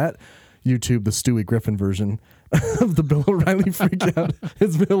after that, YouTube the Stewie Griffin version of the Bill O'Reilly freakout.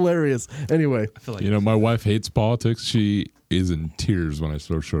 It's hilarious. Anyway, You know, my wife hates politics. She is in tears when I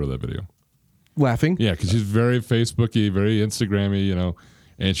show her that video. laughing. Yeah, because she's very Facebooky, very Instagrammy, you know.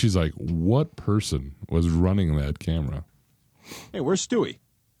 And she's like, what person was running that camera? Hey, where's Stewie?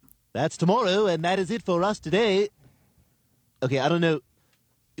 That's tomorrow, and that is it for us today. Okay, I don't know.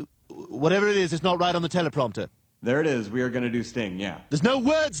 Whatever it is, it's not right on the teleprompter. There it is. We are going to do Sting, yeah. There's no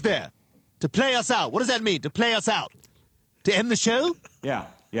words there. To play us out. What does that mean, to play us out? To end the show? Yeah.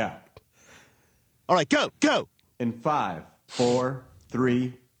 All right, go. In 5, 4,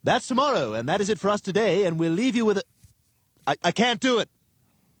 3. That's tomorrow, and that is it for us today, and we'll leave you with a... I can't do it.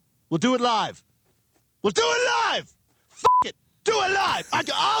 We'll do it live. F*** it. Do it live.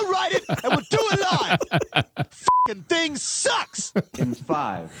 I'll write it, and we'll do it live. F***ing thing sucks. In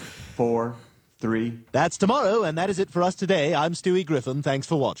 5, 4, 3. That's tomorrow, and that is it for us today. I'm Stewie Griffin. Thanks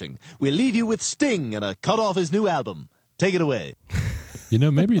for watching. We'll leave you with Sting and a cut off his new album. Take it away. You know,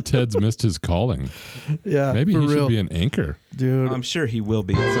 maybe Ted's missed his calling. Yeah, maybe for he real. should be an anchor. Dude, I'm sure he will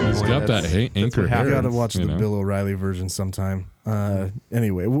be at some He's point. got that anchor hair. I gotta watch you the know? Bill O'Reilly version sometime.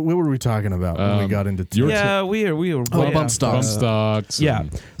 Anyway, what were we talking about when we got into Yeah, we were. bump stocks. Bump stocks. Yeah.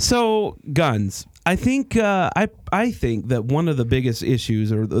 and- So guns. I think I think that one of the biggest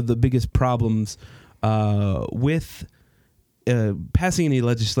issues or the biggest problems with passing any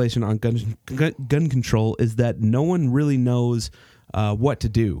legislation on gun control is that no one really knows what to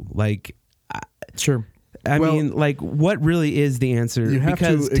do. Like, sure. I Well, mean, like, what really is the answer? You have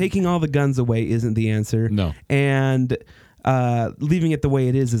Because to- taking all the guns away isn't the answer. No. And leaving it the way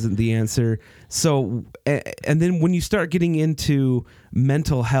it is isn't the answer. So, and then when you start getting into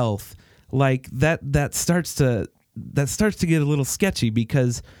mental health, like that starts to get a little sketchy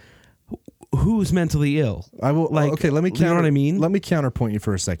because who's mentally ill? I will. Like, Okay, let me. you know what I mean? Let me counterpoint you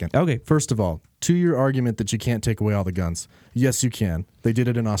for a second. Okay. First of all, to your argument that you can't take away all the guns, yes, you can. They did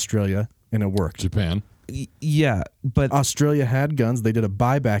it in Australia, and it worked. Japan. Yeah, but Australia had guns. They did a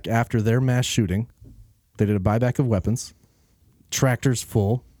buyback after their mass shooting. They did a buyback of weapons, tractors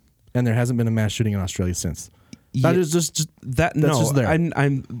full, and there hasn't been a mass shooting in Australia since. That is just that. that's No, just there.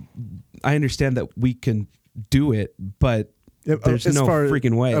 I understand that we can do it, but there's as no far as-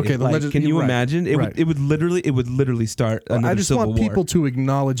 freaking way. okay, Like, can you right, imagine? It right. would literally start another I just civil want war. people to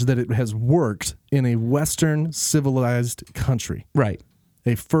acknowledge that it has worked in a Western civilized country. Right.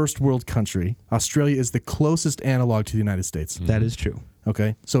 A first world country. Australia is the closest analog to the United States. That is true.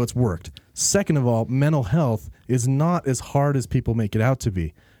 Okay, so it's worked. Second of all, mental health is not as hard as people make it out to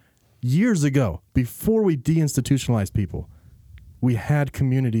be. Years ago, before we deinstitutionalized people, we had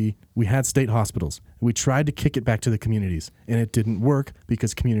state hospitals. We tried to kick it back to the communities, and it didn't work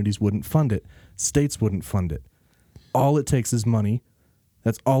because communities wouldn't fund it. States wouldn't fund it. All it takes is money.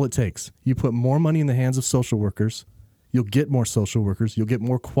 That's all it takes. You put more money in the hands of social workers, you'll get more social workers, you'll get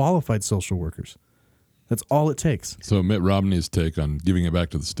more qualified social workers. That's all it takes. So Mitt Romney's take on giving it back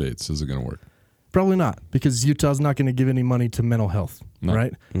to the states, is it going to work? Probably not, because Utah's not going to give any money to mental health, No.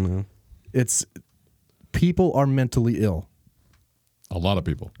 right? Mm-hmm. It's people are mentally ill. A lot of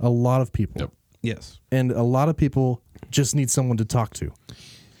people. A lot of people. Yep. Yes. And a lot of people just need someone to talk to.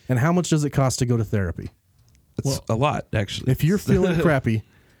 And how much does it cost to go to therapy? It's a lot, actually. If you're feeling crappy,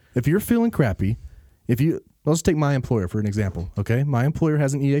 let's take my employer for an example, okay? My employer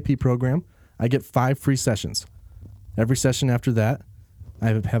has an EAP program. I get 5 free sessions. Every session after that, I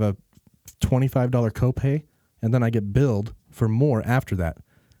have a $25 copay, and then I get billed for more after that.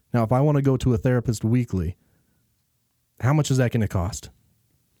 Now, if I want to go to a therapist weekly, how much is that going to cost?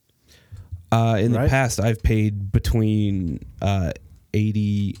 In the Right? past, I've paid between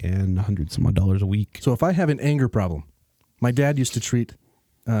 $80 and $100 some odd dollars a week. So if I have an anger problem, my dad used to treat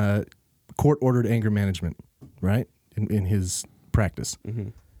court-ordered anger management, right, in his practice. Mm-hmm.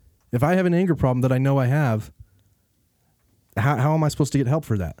 If I have an anger problem that I know I have, how am I supposed to get help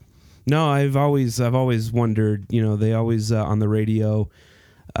for that? No, I've always wondered. You know, they always on the radio,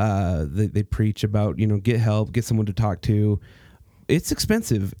 they preach about, you know, get help, get someone to talk to. It's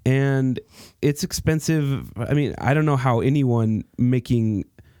expensive, and it's expensive. I mean, I don't know how anyone making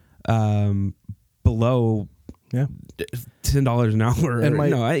below $10 an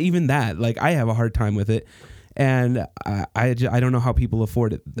hour, or, even that. Like, I have a hard time with it, and I don't know how people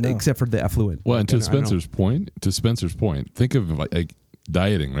afford it, except for the affluent. Well, and to I don't know. Spencer's point, think of like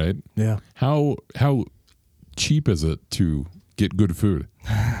dieting, right? Yeah. How cheap is it to get good food?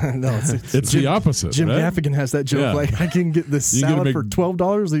 No, It's the opposite. Jim right? Gaffigan has that joke. Yeah. Like, I can get this You can salad make- for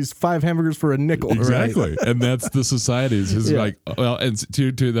 $12. These 5 hamburgers for a nickel. Exactly, and that's the society's. Is Yeah. like, well, and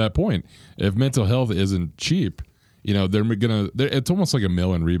to that point, if mental health isn't cheap, you know, it's almost like a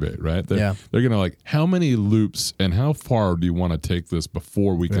mail in rebate, right? They're gonna like, how many loops and how far do you want to take this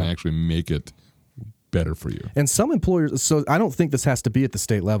before we can actually make it better for you? And some employers, so I don't think this has to be at the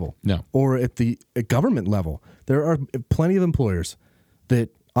state level, No. or at the government level. There are plenty of employers that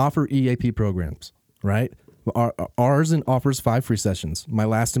offer EAP programs, right? Ours offers 5 free sessions. My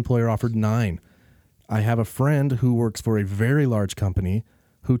last employer offered 9. I have a friend who works for a very large company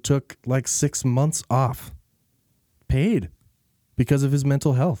who took like 6 months off, paid, because of his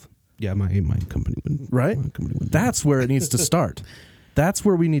mental health. Yeah, my company wouldn't. Right? My company wouldn't. That's where it needs to start. That's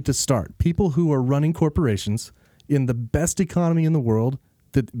where we need to start. People who are running corporations in the best economy in the world,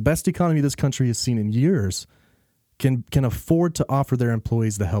 the best economy this country has seen in years, can afford to offer their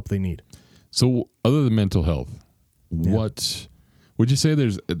employees the help they need. So, other than mental health, what would you say?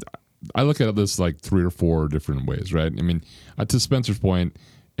 I look at this like 3 or 4 different ways, right? I mean, to Spencer's point,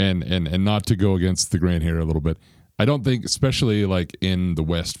 and not to go against the grain here a little bit, I don't think, especially like in the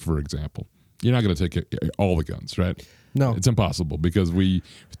West, for example, you're not going to take all the guns, right? No. It's impossible because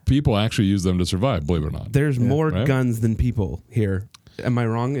people actually use them to survive, believe it or not. There's more right? guns than people here. Am I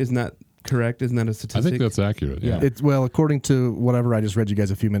wrong? Isn't that correct? Isn't that a statistic? I think that's accurate. Yeah. Well, according to whatever I just read you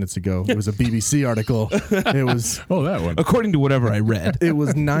guys a few minutes ago, it was a BBC article. It was that one. According to whatever I read, it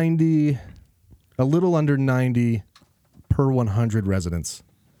was 90, a little under 90 per 100 residents.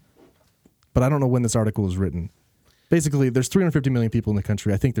 But I don't know when this article was written. Basically, there's 350 million people in the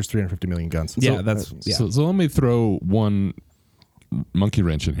country. I think there's 350 million guns. So let me throw one monkey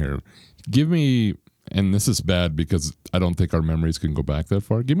wrench in here. Give me, and this is bad because I don't think our memories can go back that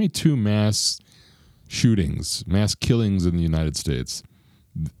far. Give me 2 mass shootings, mass killings in the United States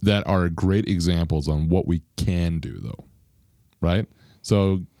that are great examples on what we can do, though. Right?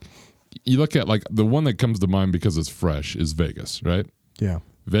 So you look at like the one that comes to mind because it's fresh is Vegas, right? Yeah.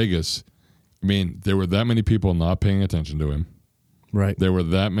 Vegas. I mean, there were that many people not paying attention to him. Right. There were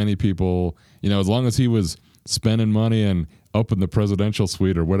that many people, as long as he was spending money and up in the presidential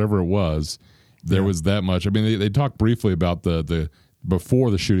suite or whatever it was, there was that much. I mean, they talked briefly about the before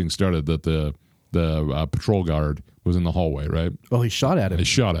the shooting started that the patrol guard was in the hallway, right? Oh, he shot at him. They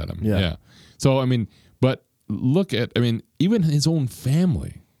shot at him. Yeah. Yeah. So, I mean, but look at, even his own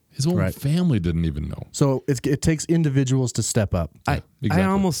family. His own family didn't even know. So it takes individuals to step up. I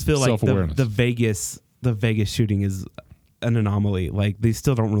almost feel like the Vegas shooting is an anomaly. Like they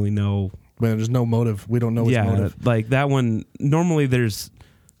still don't really know. Well, there's no motive. We don't know his motive. Like that one. Normally, there's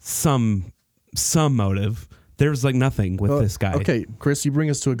some motive. There's like nothing with this guy. Okay, Chris, you bring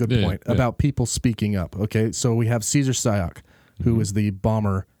us to a good point about people speaking up. Okay, so we have Cesar Sayoc, who was the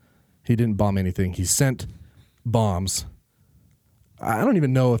bomber. He didn't bomb anything. He sent bombs. I don't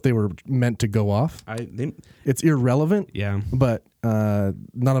even know if they were meant to go off. It's irrelevant. Yeah. But none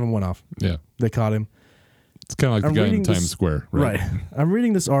of them went off. Yeah. They caught him. It's kind of like the guy in Times Square. Right. I'm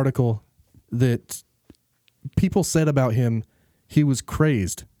reading this article that people said about him, he was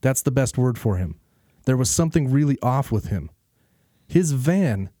crazed. That's the best word for him. There was something really off with him. His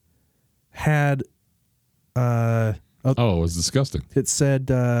van had... it was disgusting. It said...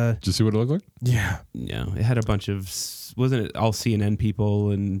 Did you see what it looked like? Yeah. Yeah. It had a bunch of... Wasn't it all CNN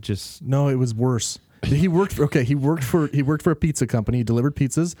people and just... No, it was worse. He worked for a pizza company. He delivered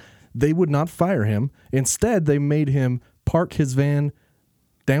pizzas. They would not fire him. Instead, they made him park his van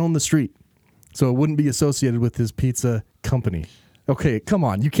down the street so it wouldn't be associated with his pizza company. Okay, come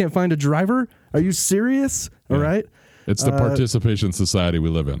on. You can't find a driver? Are you serious? All right. It's the participation society we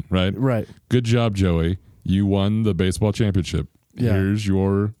live in, right? Right. Good job, Joey. You won the baseball championship. Yeah. Here's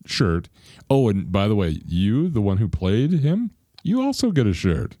your shirt. Oh, and by the way, you, the one who played him, you also get a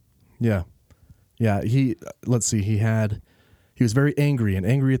shirt. Yeah. Yeah. He was very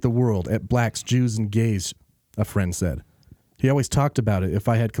angry at the world, at blacks, Jews, and gays, a friend said. He always talked about it. If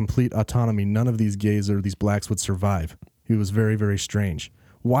I had complete autonomy, none of these gays or these blacks would survive. He was very, very strange.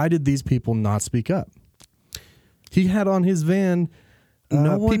 Why did these people not speak up? He had on his van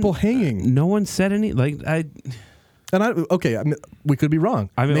people hanging. No one said any, we could be wrong.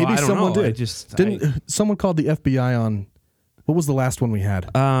 Maybe I don't someone know. did. Someone called the FBI on, what was the last one we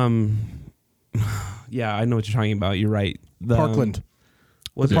had? Yeah, I know what you're talking about. You're right. Parkland.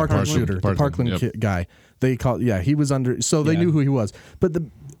 The Parkland shooter. The Parkland guy. They called, he was under, so they knew who he was. But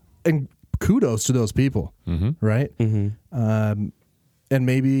and kudos to those people, right? Mm-hmm. And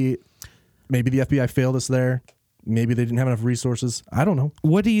maybe the FBI failed us there. Maybe they didn't have enough resources. I don't know.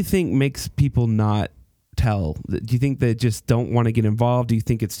 What do you think makes people not tell? Do you think they just don't want to get involved? Do you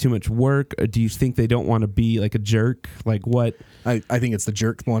think it's too much work? Or do you think they don't want to be like a jerk? Like what? I think it's the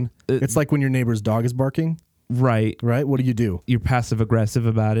jerk one. It's like when your neighbor's dog is barking. Right. Right? What do? You're passive aggressive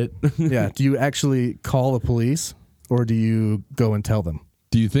about it. Yeah. Do you actually call the police or do you go and tell them?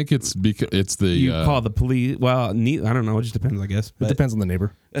 Do you think it's because it's the... You call the police? Well, I don't know. It just depends, I guess. It depends on the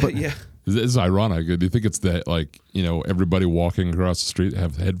neighbor. But yeah. This is ironic. Do you think it's that, everybody walking across the street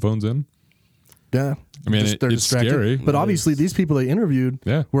have headphones in? Yeah. I mean, they're it's distracted. scary. But obviously, these people they interviewed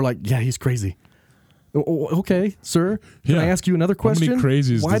were like, yeah, he's crazy. Okay, sir. Can I ask you another question? How many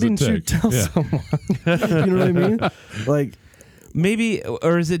crazies Why does it didn't you take? tell someone? You know what I mean? Like, maybe,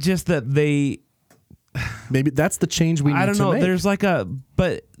 or is it just that they... Maybe that's the change we need to make. I don't know. There's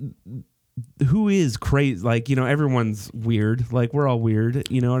but who is crazy? Everyone's weird. Like, we're all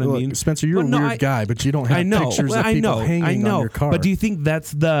weird. You know what I mean? Spencer, you're a weird guy, but you don't have pictures of people hanging on your car. But do you think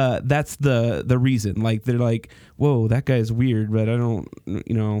that's the reason? Like, they're like, whoa, that guy's weird, but I don't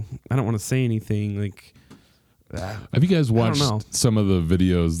want to say anything. Like, have you guys watched some of the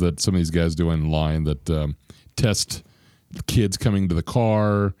videos that some of these guys do online that test kids coming to the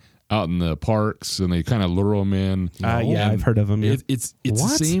car? out in the parks, and they kind of lure them in. Yeah, And I've heard of them. Yeah. It's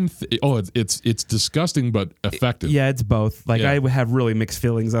What? the same. It's disgusting but effective. Yeah, it's both. Like Yeah. I have really mixed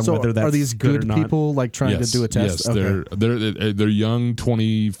feelings on So whether that's are these good good or not. people like trying to do a test? Yes, Okay. they're young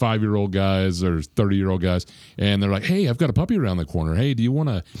 25-year-old guys or 30-year-old guys, and they're like, "Hey, I've got a puppy around the corner. Hey, do you want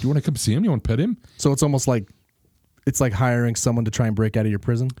to come see him? You want to pet him?" So it's almost like hiring someone to try and break out of your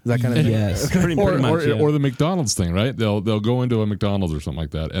prison. Is that kind of thing? Yes, Okay. pretty or, much. Yeah. or the McDonald's thing, right? They'll go into a McDonald's or something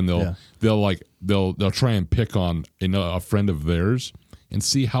like that, and they'll try and pick on a friend of theirs and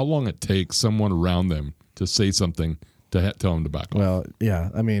see how long it takes someone around them to say something to tell them to back off. Well, yeah.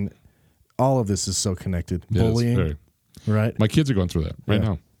 I mean, all of this is so connected. It is Bullying, very- right? My kids are going through that right Yeah.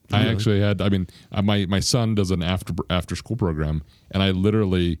 now. I actually had. I mean, my son does an after school program, and I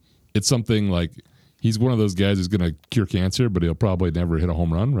literally, it's something like. He's one of those guys who's going to cure cancer, but he'll probably never hit a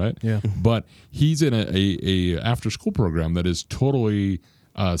home run, right? Yeah. But he's in a after school program that is totally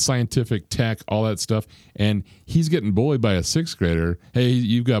scientific, tech, all that stuff, and he's getting bullied by a 6th grader. Hey,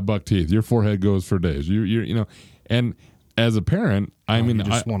 you've got buck teeth. Your forehead goes for days. You know, and as a parent, I mean, you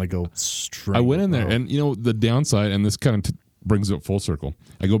just want to go straight. I went in there, and the downside, and this kind of brings it full circle.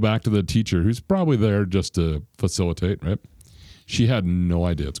 I go back to the teacher who's probably there just to facilitate, right? She had no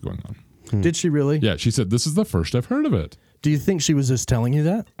idea what's going on. Did she really? Yeah, she said, "This is the first I've heard of it." Do you think she was just telling you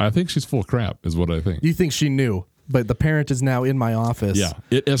that? I think she's full of crap, is what I think. Do you think she knew? But the parent is now in my office. Yeah,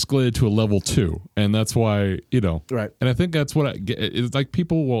 it escalated to a level 2, and that's why Right. And I think that's what I get. It's like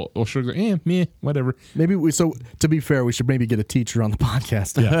people will sugar, meh, whatever. Maybe so. To be fair, we should maybe get a teacher on the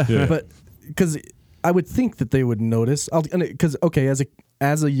podcast. Yeah. But because I would think that they would notice. Because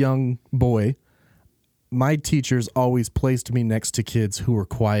as a young boy, my teachers always placed me next to kids who were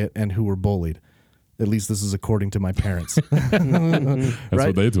quiet and who were bullied. At least this is according to my parents. That's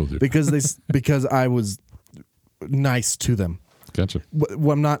what they told you. because I was nice to them. Gotcha.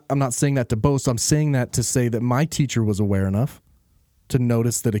 Well, I'm not saying that to boast. I'm saying that to say that my teacher was aware enough to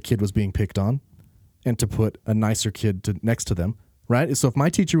notice that a kid was being picked on and to put a nicer kid next to them, right? So if my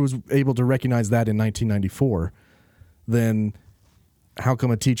teacher was able to recognize that in 1994, then how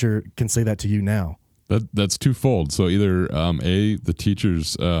come a teacher can say that to you now? That's twofold. So either the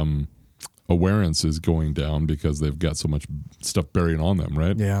teacher's awareness is going down because they've got so much stuff buried on them,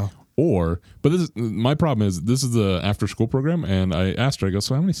 right? Yeah. But my problem is this is the after school program, and I asked her, I go,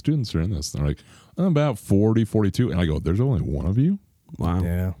 so how many students are in this? And they're like, about 40, 42. And I go, there's only one of you? Wow.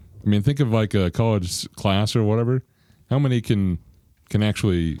 Yeah. I mean, think of like a college class or whatever. How many can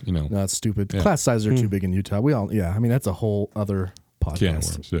actually, No, that's stupid. Yeah. Class sizes are too big in Utah. I mean, that's a whole other podcast. Can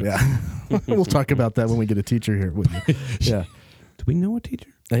of worms, yeah. We'll talk about that when we get a teacher here with you. Yeah. Do we know a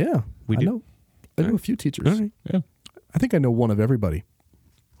teacher? Yeah. We do? I know a few teachers. All right. Yeah. I think I know one of everybody.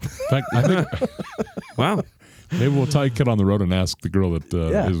 In fact, I think Wow. maybe we'll tie a kid on the road and ask the girl that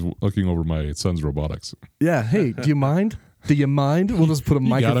Yeah. is looking over my son's robotics. Yeah. Hey, do you mind? Do you mind? We'll just put a You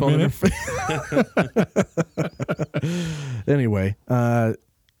got a microphone in her face. Anyway,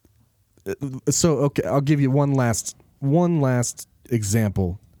 so okay, I'll give you one last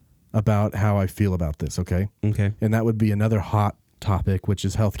example about how I feel about this, okay? Okay. And that would be another hot topic, which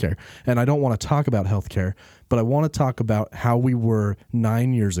is healthcare. And I don't want to talk about healthcare, but I want to talk about how we were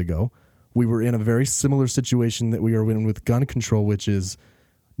 9 years ago. We were in a very similar situation that we are in with gun control, which is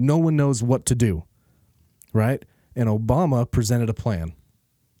no one knows what to do, right? And Obama presented a plan.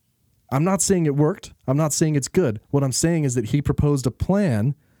 I'm not saying it worked. I'm not saying it's good. What I'm saying is that he proposed a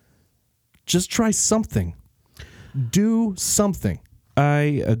plan. Just try something. Do something.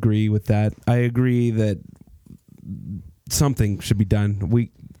 I agree with that. I agree that something should be done.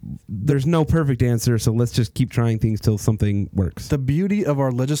 There's no perfect answer, so let's just keep trying things till something works. The beauty of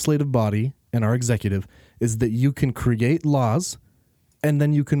our legislative body and our executive is that you can create laws and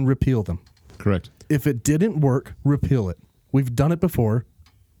then you can repeal them. Correct. If it didn't work, repeal it. We've done it before.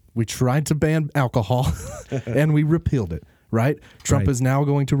 We tried to ban alcohol and we repealed it, right? Trump is now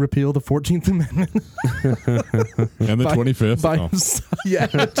going to repeal the 14th Amendment. And the 25th. Yeah,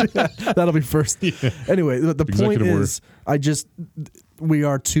 that'll be first. Yeah. Anyway, the point is, we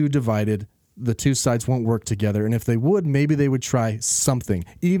are too divided. The two sides won't work together. And if they would, maybe they would try something,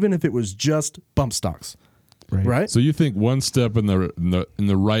 even if it was just bump stocks. Right. So you think one step in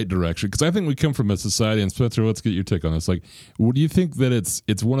the right direction? Because I think we come from a society, and Spencer, let's get your take on this. Like, what do you think that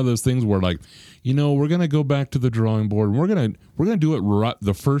it's one of those things where, like, we're gonna go back to the drawing board, and we're gonna do it right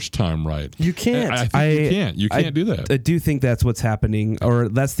the first time right? You can't. I think you can't. You can't do that. I do think that's what's happening, or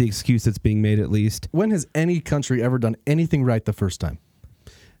that's the excuse that's being made at least. When has any country ever done anything right the first time?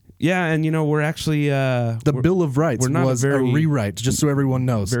 Yeah, and we're actually the Bill of Rights was a rewrite, just so everyone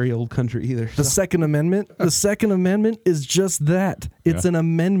knows. Very old country either. The Second Amendment. The Second Amendment is just that. It's an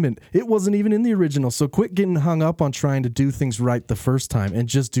amendment. It wasn't even in the original. So quit getting hung up on trying to do things right the first time and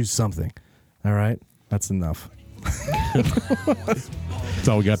just do something. All right, that's enough. That's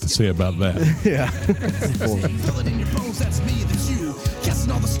all we got to say about that. Yeah. That's me, that's you.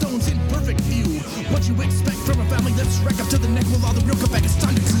 Casting all the stones in perfect view. What you expect from a family that's wrecked up to the neck with all the real comeback. It's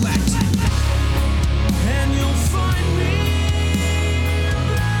time to collect. And you'll find me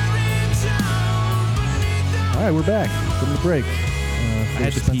buried down beneath the... All right, we're back from the break. I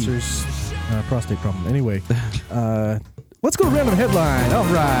had to pee. Spencer's prostate problem. Anyway, let's go to random headline. All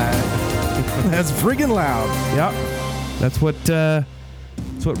right. That's friggin' loud. Yep. That's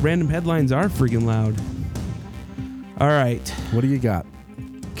what random headlines are, friggin' loud. All right. What do you got?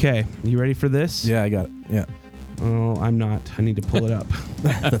 Okay. You ready for this? Yeah, I got it. Yeah. Oh, I'm not. I need to pull it up.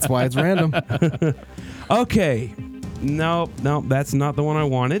 That's why it's random. Okay. No, that's not the one I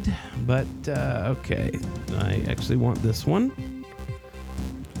wanted. But, okay. I actually want this one.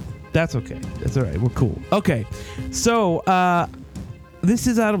 That's okay. That's all right. We're cool. Okay. So, this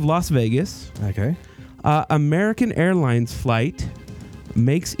is out of Las Vegas. Okay. American Airlines flight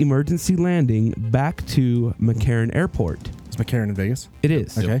makes emergency landing back to McCarran Airport. Is McCarran in Vegas? It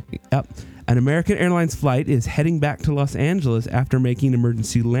is. Okay. Yep. An American Airlines flight is heading back to Los Angeles after making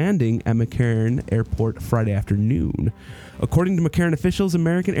emergency landing at McCarran Airport Friday afternoon. According to McCarran officials,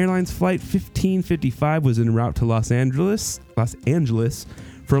 American Airlines flight 1555 was en route to Los Angeles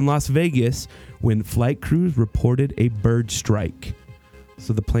from Las Vegas when flight crews reported a bird strike.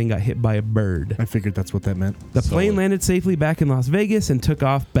 So the plane got hit by a bird. I figured that's what that meant. The plane landed safely back in Las Vegas and took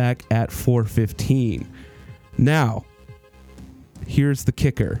off back at 4:15. Now, here's the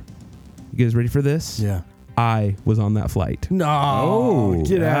kicker. You guys ready for this? Yeah. I was on that flight. No.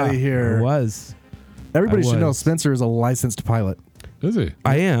 Get yeah, out of here. I was. Everybody should know Spencer is a licensed pilot. Is he?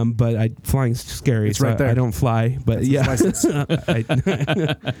 I am, but flying's scary. It's right there. I don't fly, but That's yeah. his license.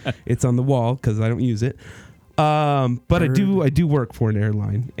 It's on the wall because I don't use it. But I do work for an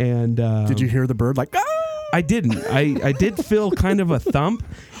airline. And did you hear the bird like, ah? I didn't. I did feel kind of a thump,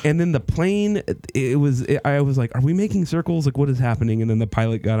 and then the plane. I was like, "Are we making circles? Like, what is happening?" And then the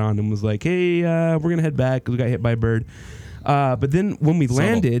pilot got on and was like, "Hey, we're gonna head back because we got hit by a bird." But then when we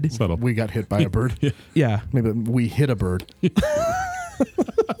landed, we got hit by a bird. Yeah, maybe we hit a bird.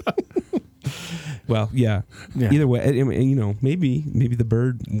 Well, yeah. Either way, and maybe the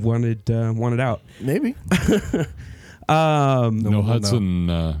bird wanted out. Maybe. No Hudson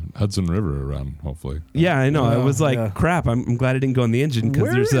River around, hopefully. Yeah, I know. I was like, crap, I'm glad I didn't go in the engine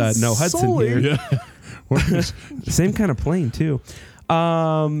because there's no Hudson Sully? here. Yeah. Same kind of plane, too. We were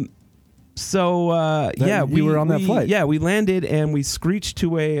on that flight. Yeah, we landed and we screeched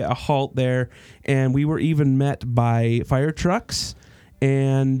to a halt there, and we were even met by fire trucks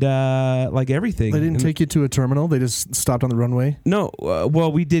and everything. They didn't take you to a terminal? They just stopped on the runway? No.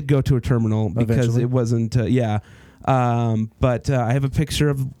 Well, we did go to a terminal because Eventually? it wasn't, but I have a picture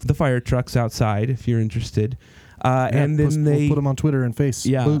of the fire trucks outside if you're interested. And then we'll put them on Twitter and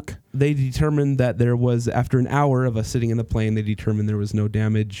Facebook. Yeah, they determined that there was, after an hour of us sitting in the plane, they determined there was no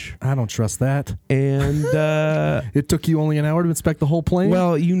damage. I don't trust that. And it took you only an hour to inspect the whole plane?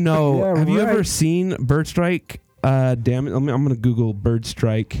 Well, Yeah, have you right. ever seen bird strike damage? I'm going to Google bird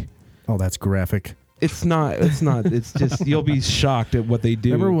strike. Oh, that's graphic. It's not. It's just, you'll be shocked at what they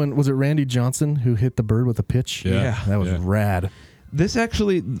do. Remember when, was it Randy Johnson who hit the bird with a pitch? Yeah. That was rad. This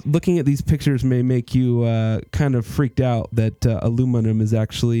actually, looking at these pictures, may make you kind of freaked out that aluminum is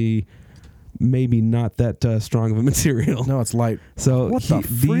actually maybe not that strong of a material. No, it's light. So What the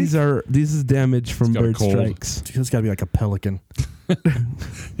freak? This is damage from got a bird cold. strikes. It's got to be like a pelican.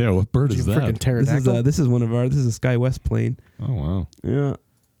 Yeah, what bird is Freaking that? pterodactyl? This is one of our. This is a SkyWest plane. Oh wow. Yeah.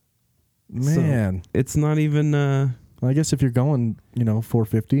 Man. So it's not even. I guess if you're going,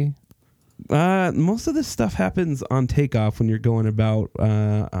 450. Most of this stuff happens on takeoff when you're going about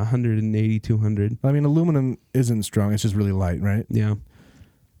 180, 200. I mean, aluminum isn't strong. It's just really light, right? Yeah.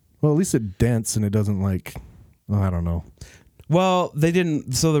 Well, at least it dents and it doesn't I don't know. Well, they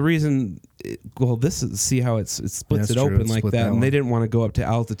didn't. So the reason, see how it splits That's it true. open It like split that, that and one. they didn't want to go up to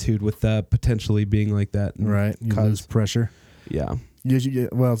altitude with potentially being like that. and Right. You lose pressure. Yeah.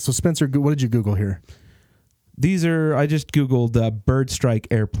 Well, so Spencer, what did you Google here? These are. I just Googled bird strike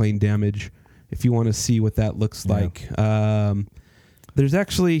airplane damage. If you want to see what that looks like, there's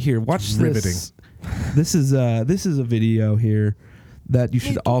actually here. Watch this. This is a video here that you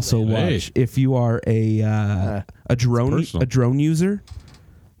should also watch if you are a drone user.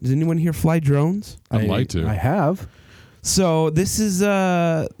 Does anyone here fly drones? I'd like to. I have. So this is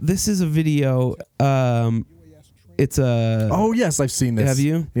a video. It's a. Oh yes, I've seen this. Have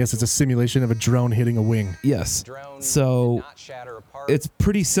you? Yes, it's a simulation of a drone hitting a wing. Yes. So it's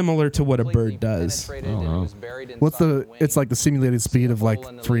pretty similar to what a bird does. What's the? It's like the simulated speed of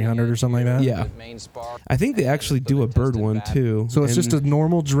like 300 or something like that. Yeah. I think they actually do a bird one too. So it's just a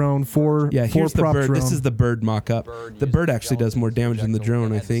normal drone for here's the prop bird. drone. This is the bird mock-up. The bird actually does more damage than the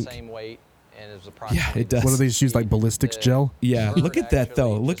drone, I think. Yeah, it does. What do they just use, like ballistics gel? Yeah, look at that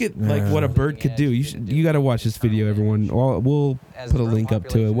though. Look at like what a bird could do. You got to watch this video, everyone. We'll put a link up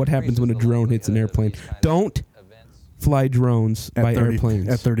to it. What happens when a drone hits an airplane? Don't fly drones by airplanes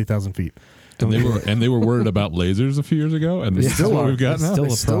at 30,000 feet. And they were worried about lasers a few years ago, and this is what we've got now.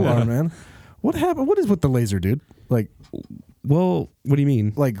 Still are, man. What happened? What is with the laser, dude? Like, well, what do you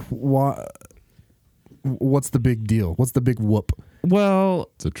mean? Like, what's the big deal? What's the big whoop?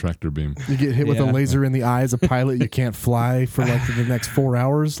 Well, it's a tractor beam. You get hit with a laser in the eye as a pilot. You can't fly for like the next 4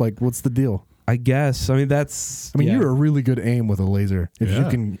 hours. Like, what's the deal? I guess. I mean, that's. You're a really good aim with a laser if you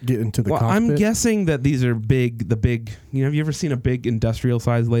can get into the cockpit. I'm guessing that these are big. The big. Have you ever seen a big industrial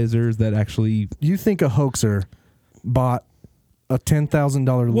size lasers that actually? You think a hoaxer bought a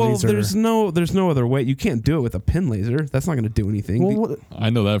 $10,000 laser? Well, there's no other way. You can't do it with a pin laser. That's not going to do anything. Well, I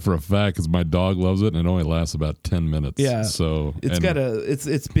know that for a fact because my dog loves it, and it only lasts about 10 minutes. Yeah. So it's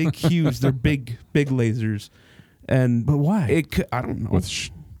big, huge. They're big lasers. But why? I don't know.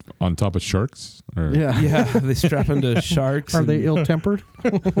 On top of sharks? Or? Yeah, they strap into sharks. Are they ill-tempered?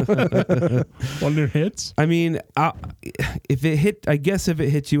 On their hits? I mean, if it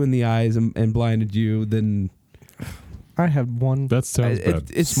hit you in the eyes and blinded you, then I have one. That sounds bad.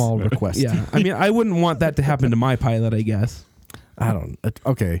 It's small request. Yeah, I mean, I wouldn't want that to happen to my pilot. I guess. I don't.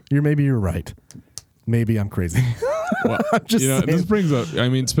 Okay, you're right. Maybe I'm crazy. Well, I'm just saying. This brings up. I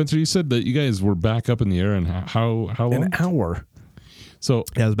mean, Spencer, you said that you guys were back up in the air, and how long? An hour. So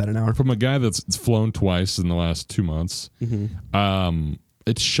yeah, it was about an hour. From a guy that's flown twice in the last 2 months,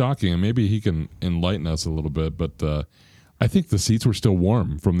 it's shocking, and maybe he can enlighten us a little bit. But I think the seats were still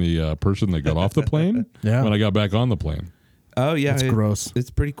warm from the person that got off the plane when I got back on the plane. Oh yeah, it's gross. It's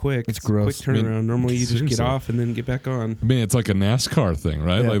pretty quick. It's gross. Quick turnaround. Normally you just seriously. get off and then get back on. I mean, it's like a NASCAR thing,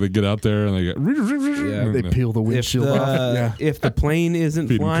 right? Yeah. Like they get out there and they get They peel the windshield off. Yeah. If the plane isn't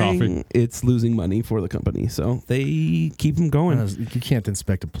Feed 'em flying, coffee. it's losing money for the company, so they keep them going. You can't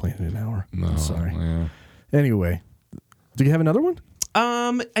inspect a plane in an hour. No, I'm sorry. Yeah. Anyway, do you have another one?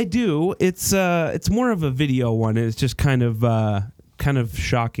 I do. It's more of a video one. It's just kind of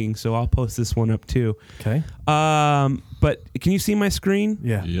shocking, so I'll post this one up too. Okay. But can you see my screen?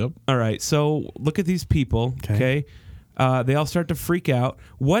 Yeah. Yep. All right. So look at these people. Okay. They all start to freak out.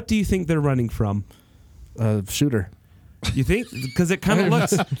 What do you think they're running from? Shooter. You think? Because it kind of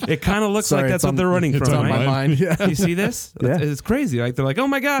looks. It kind of looks Sorry, like that's what they're running it's from. on right? my mind. Yeah. You see this? Yeah. It's crazy. Like they're like, oh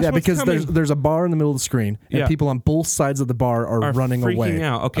my gosh. Yeah, what's because coming? there's a bar in the middle of the screen, and Yeah. people on both sides of the bar are running freaking away.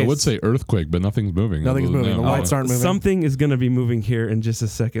 out. Okay. I would say earthquake, but nothing's moving. Nothing's other than moving. that. The lights aren't moving. Something is going to be moving here in just a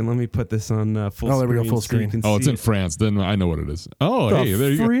second. Let me put this on full screen. Oh, there we go, full so you screen. can Oh, it's see in it. France. Then I know what it is. Oh, hey,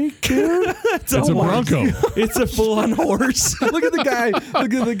 there you go. Freak, dude. It's a Bronco. It's a full-on horse. Look at the guy.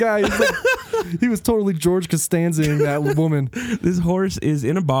 Look at the guy. He's like, he was totally George Costanza-ing that woman. This horse is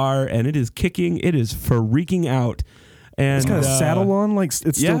in a bar and it is kicking. It is freaking out. And It's got a saddle on, like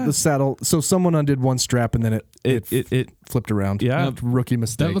it's still yeah. the saddle. So someone undid one strap and then it flipped around. Yeah. Rookie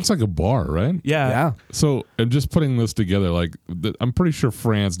mistake. That looks like a bar, right? Yeah. So, and just putting this together, like, I'm pretty sure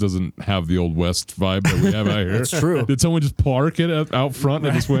France doesn't have the Old West vibe that we have out here. That's true. Did someone just park it out front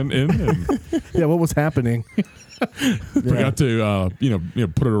and just went in and Yeah, what was happening? forgot to,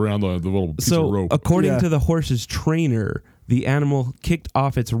 put it around the little piece of rope? According Yeah. to the horse's trainer, the animal kicked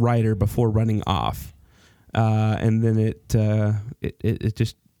off its rider before running off, and then it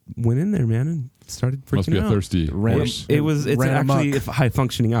just went in there, man, and started freaking Must be a out. thirsty horse. It's ran actually amok. a high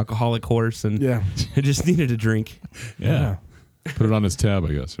functioning alcoholic horse, and Yeah. it just needed a drink. Yeah. Put it on his tab,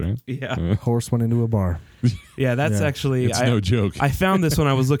 I guess, right? Yeah. Horse went into a bar. Yeah, that's Yeah. actually It's no joke. I found this when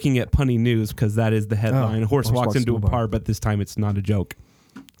I was looking at Punny News because that is the headline. Oh, horse walks into a bar, but this time it's not a joke.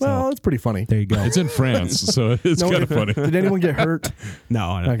 Well, it's pretty funny. There you go. It's in France, so it's kind of funny. Did anyone get hurt?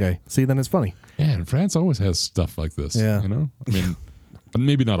 No. I don't. Okay. See, then it's funny. Yeah, and France always has stuff like this. Yeah. You know? I mean,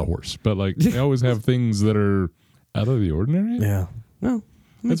 maybe not a horse, but like they always have things that are out of the ordinary. Yeah. Well,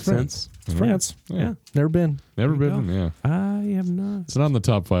 makes It's France. sense. It's France. Yeah. Never been. Never There you been. Yeah. I have not. It's not on the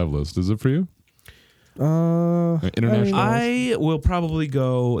top 5 list. Is it for you? International. I will probably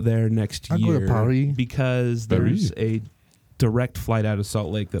go there next I'll go year to Paris. because there's a direct flight out of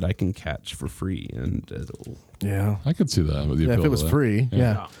Salt Lake that I can catch for free, and it'll, Yeah. I could see that with the Yeah, if appeal it was of that. free.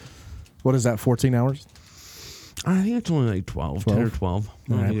 Yeah. What is that, 14 hours? I think it's only like 12, 10 or 12. I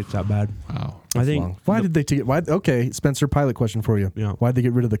don't think it's that bad. Wow. I think. Long. Why did they take it? Why? Okay, Spencer, pilot question for you. Yeah. Why'd they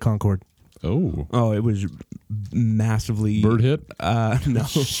get rid of the Concorde? Oh, it was massively bird hit. No,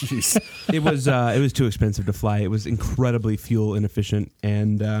 jeez, it was too expensive to fly. It was incredibly fuel inefficient,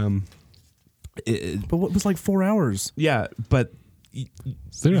 and but what was like 4 hours? Yeah, but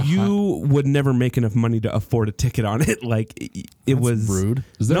you would never make enough money to afford a ticket on it. Like it was rude.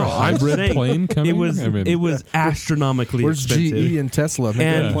 Is there a hybrid plane coming? It was. I mean, it was astronomically Where's expensive. GE and Tesla?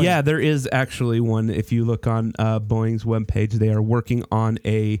 And yeah, there is actually one. If you look on Boeing's webpage, they are working on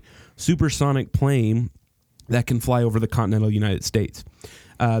a supersonic plane that can fly over the continental United States.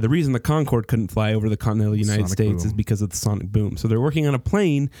 The reason the Concorde couldn't fly over the continental United States is because of the sonic boom. So they're working on a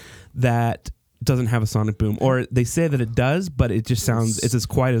plane that doesn't have a sonic boom, or they say that it does, but it just sounds it's as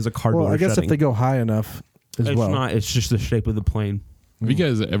quiet as a car door. Well, I guess shutting. if they go high enough as it's well. not. It's just the shape of the plane. Have you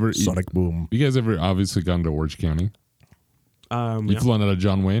guys ever sonic boom? You guys ever obviously gone to Orange County? You've Yeah. flown out of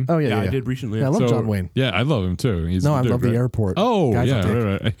John Wayne? Oh yeah, I did recently. Yeah, I love John Wayne. Yeah, I love him too. He's No, a I dick, love the right? airport. Oh, Guy's a yeah,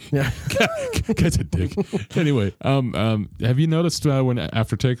 dick. right. Yeah. Guy's a dick. Anyway, have you noticed when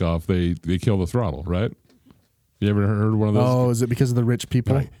after takeoff they kill the throttle, right? You ever heard one of those? Oh, is it because of the rich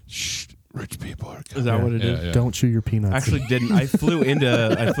people? Like, shh, rich people are. Is that what it is? Yeah. Don't chew your peanuts. Actually, didn't. I flew in, but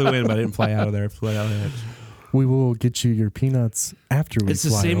I didn't fly out of there. I flew out of there. We will get you your peanuts after we It's the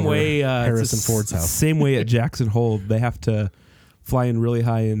fly same over way. Harrison Ford's house. Same way at Jackson Hole. They have to fly in really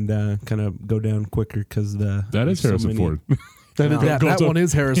high and kind of go down quicker because That is there's so Harrison many- Ford. That one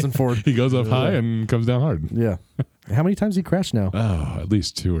is Harrison Ford. He goes up high and comes down hard. Yeah. How many times he crashed now? Oh, at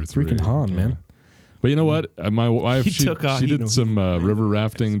least 2 or 3. Freaking Han, man. But you know what? My wife, He she took off, did some river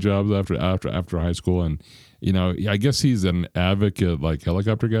rafting jobs after high school, and I guess he's an advocate, like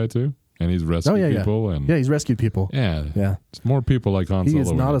helicopter guy too, and he's rescued people. And Yeah, he's rescued people. yeah, Yeah. it's more people like Han He Solo.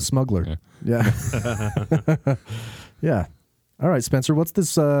 is not a smuggler. Yeah. Yeah. All right, Spencer, what's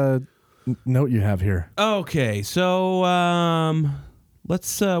this note you have here? Okay, so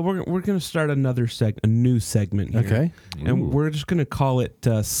let's we're gonna start a new segment here. Okay. And we're just gonna call it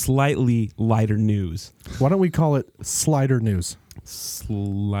slightly lighter news. Why don't we call it Slider News?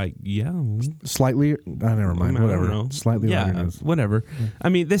 Yeah. Slightly. Never mind. I don't Whatever. know. Slightly lighter news. Whatever. I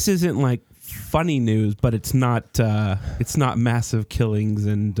mean, this isn't like funny news, but it's not massive killings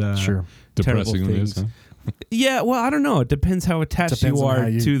and Sure. terrible Depressing things. news. Huh? Yeah, well, I don't know. It depends how attached Depends you on are how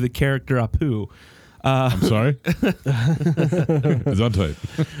you- to the character Apu. I'm sorry. It's on tape.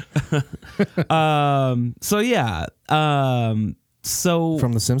 So yeah. So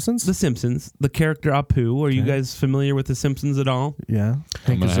From The Simpsons? The Simpsons, the character Apu. Are you guys familiar with The Simpsons at all? Yeah. I'm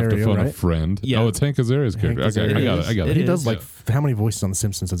Hank gonna have to Azaria, phone a right? friend. Yeah. Oh, it's Hank Azaria's Hank character. Okay, Azaria. I got it. He is. does like how many voices on The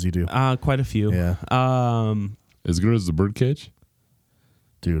Simpsons does he do? Quite a few. Yeah. As good as the birdcage,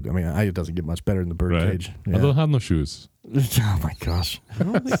 Dude, I mean, it doesn't get much better than the Birdcage. right? Yeah. I don't have no shoes. Oh my gosh.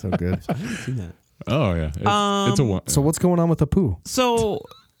 So good. I haven't seen that. Oh yeah, it's a one. So what's going on with Apu? So,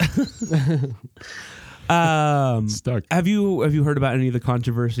 Stuck. have you heard about any of the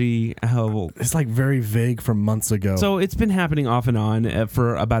controversy? How It's like very vague from months ago. so it's been happening off and on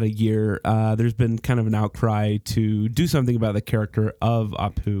for about a year. There's been kind of an outcry to do something about the character of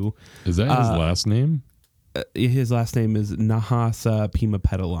Apu. Is that his last name? His last name is Nahasa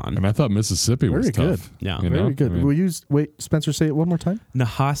Pimapetalan. I mean, I thought Mississippi was Very good. tough. Yeah. you know? very good. I mean, Will you wait, Spencer, say it one more time?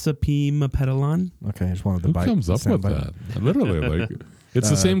 Nahasa Pimapetalan. Okay, I just wanted to who bite. comes up with that? Literally, like it's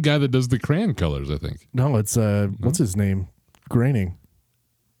the same guy that does the crayon colors, I think. No, it's what's his name? Graining.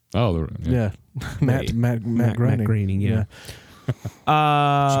 Oh, Yeah. Matt Groening. Groening, yeah.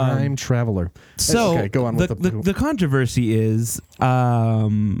 Time Traveler. So Okay, go on the, with the controversy is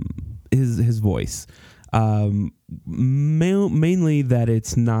his voice. Mainly that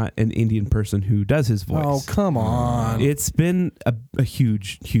it's not an Indian person who does his voice. Oh, come on. It's been a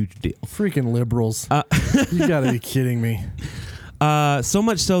huge deal. Freaking liberals. You got to be kidding me. So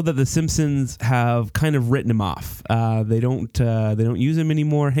much so that the Simpsons have kind of written him off. They don't use him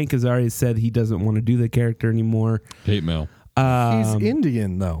anymore. Hank Azaria said he doesn't want to do the character anymore. hate mail. He's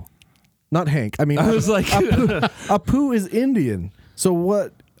Indian, though. Not Hank. I mean, I was like, Apu is Indian. So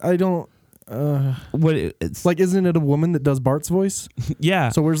what? I don't. what? It's Like, isn't it a woman that does Bart's voice? yeah.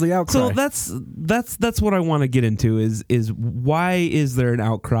 So where's the outcry? So that's what I want to get into is why is there an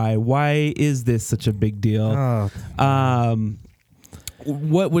outcry? Why is this such a big deal?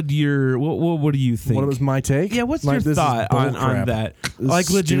 What would what do you think? What was my take? Yeah, what's Like, your this is thought bull on crap. that? This is Like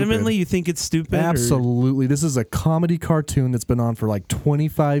legitimately stupid. you think it's stupid? or- Absolutely. This is a comedy cartoon that's been on for like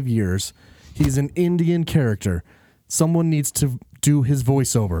 25 years. He's an Indian character. Someone needs to do his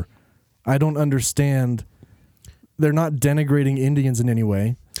voiceover. I don't understand. They're not denigrating Indians in any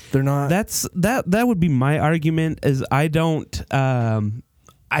way. They're not. That would be my argument. Is I don't.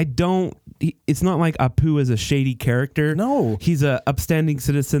 It's not like Apu is a shady character. No, he's a upstanding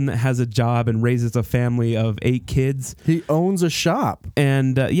citizen that has a job and raises a family of 8 kids. He owns a shop,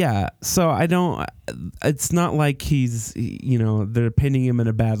 and so I don't. It's not like he's they're painting him in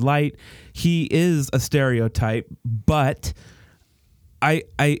a bad light. He is a stereotype, but I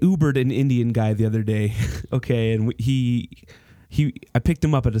Ubered an Indian guy the other day. Okay, and I picked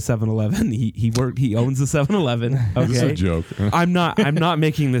him up at a 7-Eleven. He owns a 7-Eleven. Okay, this is a joke. I'm not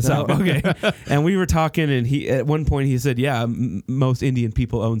making this up. Okay, and we were talking, and at one point he said, "Yeah, most Indian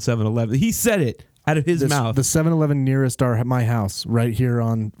people own 7-Eleven." He said it out of his mouth. The 7-Eleven nearest my house, right here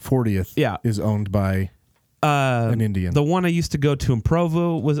on 40th, is owned by an Indian. The one I used to go to in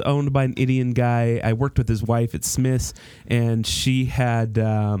Provo was owned by an Indian guy. I worked with his wife at Smith's, and she had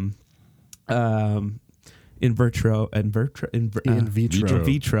in vitro.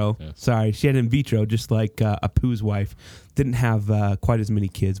 Yes. Sorry, she had in vitro, just like Apu's wife. Didn't have quite as many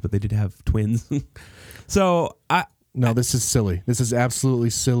kids, but they did have twins. So no, this is silly. This is absolutely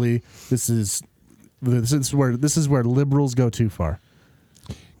silly. This is where liberals go too far.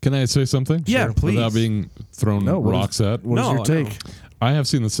 Can I say something? Yeah, sure, please. Without being thrown rocks at. What is your take? I have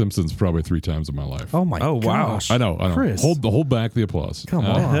seen The Simpsons probably 3 times in my life. Oh my gosh! I know. Chris. Hold back the applause. Come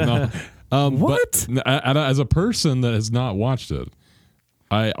on. What? But, as a person that has not watched it,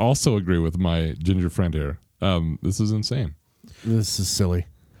 I also agree with my ginger friend here. This is insane. This is silly.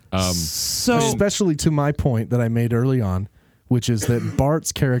 So, especially to my point that I made early on, which is that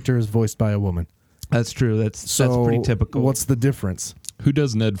Bart's character is voiced by a woman. That's true. That's pretty typical. What's the difference? Who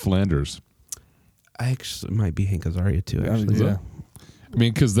does Ned Flanders? I actually might be Hank Azaria too. Actually, yeah. I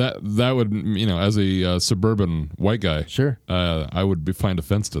mean, because that would, as a suburban white guy, sure, I would find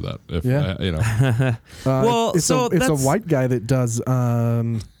offense to that. If well, it's a white guy that does. I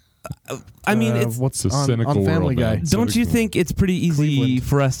mean, it's what's a on cynical Family world, Guy. man. Don't you think it's pretty easy Cleveland.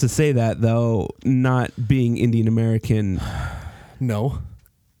 for us to say that, though, not being Indian American? No.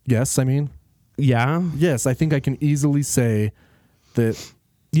 Yes, I mean. Yeah. Yes, I think I can easily say that.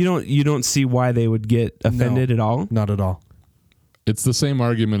 You don't see why they would get offended at all? Not at all. It's the same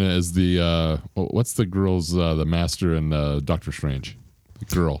argument as the what's the girl's the master in Doctor Strange, the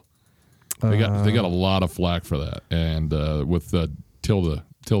girl. They got a lot of flack for that, and with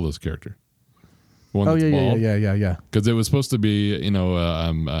Tilda's character. Yeah. Because it was supposed to be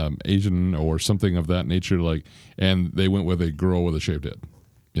Asian or something of that nature, and they went with a girl with a shaved head.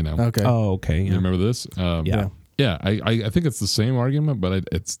 Okay. Oh, okay. You remember this? Yeah. I think it's the same argument, but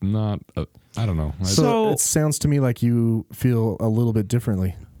it's not. I don't know. So it sounds to me like you feel a little bit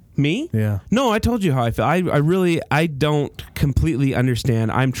differently. Me? Yeah. No, I told you how I feel. I don't completely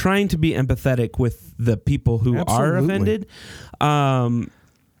understand. I'm trying to be empathetic with the people who are offended. I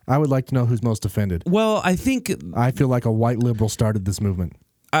would like to know who's most offended. Well, I feel like a white liberal started this movement.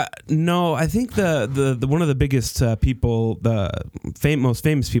 No, I think the one of the biggest people, most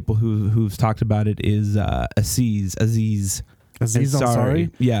famous people who's talked about it is Aziz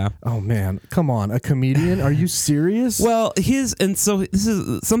Ansari. Yeah. Oh man, come on, a comedian? Are you serious? Well, this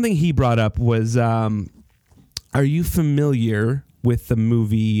is something he brought up was, are you familiar with the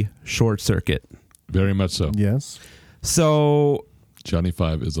movie Short Circuit? Very much so. Yes. So Johnny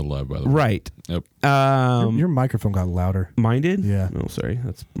Five is alive, by the way. Right. Yep. Your microphone got louder. Mine did? Yeah. Oh, sorry.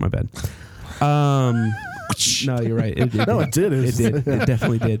 That's my bad. No, you're right. It did. No, it did. It did. It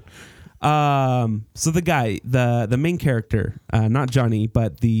definitely did. So the guy, the main character, not Johnny,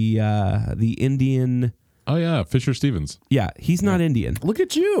 but the Indian. Oh yeah, Fisher Stevens. Yeah, he's not Indian. Look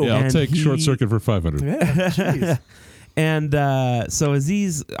at you. Yeah, I'll take Short Circuit for 500. Yeah, jeez. And so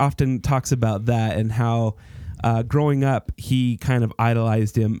Aziz often talks about that and how growing up he kind of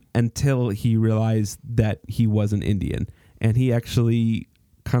idolized him until he realized that he wasn't Indian, and he actually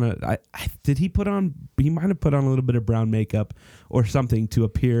kind of he might have put on a little bit of brown makeup or something to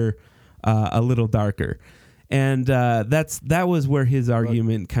appear a little darker. And that was where his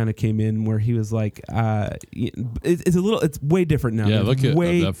argument kind of came in, where he was like, it's way different now. Yeah, look at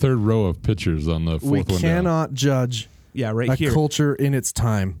that third row of pictures on the fourth one. We cannot judge right here. Culture in its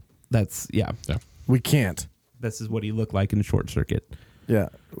time. Yeah. We can't. This is what he looked like in Short Circuit. Yeah.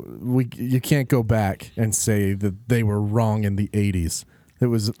 You can't go back and say that they were wrong in the 80s.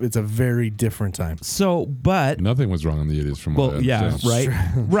 It's a very different time. So, but nothing was wrong in the 80s from what I understand.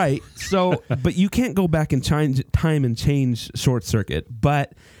 Yeah, right. So, but you can't go back and change time and change Short Circuit.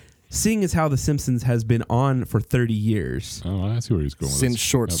 But seeing as how The Simpsons has been on for 30 years. Oh, I see where he's going with since this.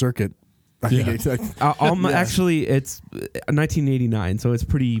 Short Circuit. Actually, it's 1989, so it's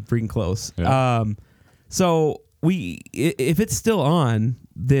pretty freaking close. Yeah. So if it's still on,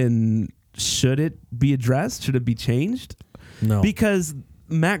 then should it be addressed? Should it be changed? No, because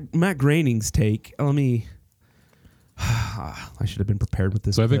Matt Groening's take. Let me. I should have been prepared with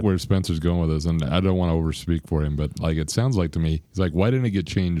this. So I think where Spencer's going with this, and I don't want to overspeak for him, but like it sounds like to me, he's like, why didn't it get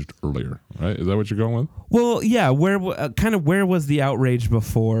changed earlier? Right? Is that what you're going with? Well, yeah. Where was the outrage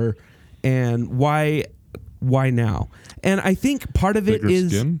before, and why now? And I think part of it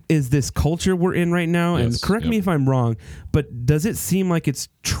is this culture we're in right now. Yes, and correct me if I'm wrong, but does it seem like it's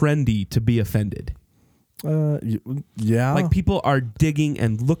trendy to be offended? Yeah. Like people are digging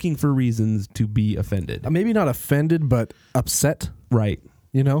and looking for reasons to be offended. Maybe not offended, but upset. Right.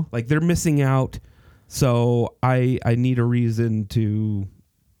 You know? Like they're missing out. So I need a reason to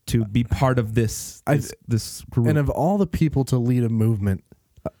be part of this group. And of all the people to lead a movement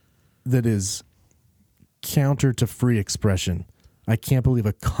that is counter to free expression, I can't believe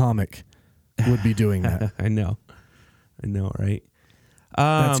a comic would be doing that. I know, right?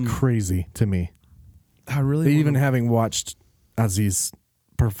 That's crazy to me. I really even having watched Aziz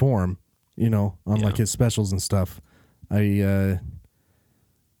perform, on like his specials and stuff, I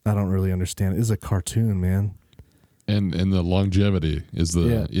don't really understand. It's a cartoon, man. And the longevity is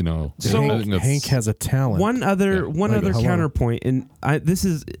the So Hank has a talent. One other counterpoint, and this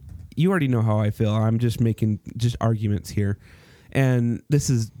is, you already know how I feel. I'm just making arguments here, and this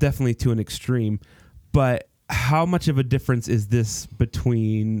is definitely to an extreme. But how much of a difference is this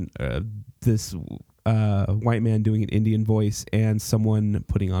between this white man doing an Indian voice and someone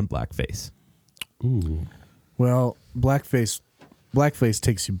putting on blackface? Ooh. Well, blackface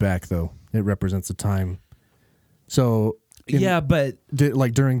takes you back, though. It represents a time. So but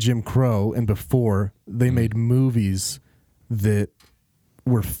like during Jim Crow and before, they made movies that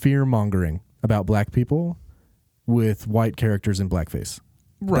were fear-mongering about black people with white characters in blackface.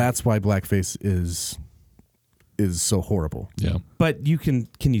 Right. That's why blackface is so horrible. Yeah. But can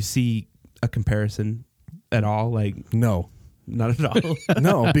you see a comparison at all? Like, no, not at all.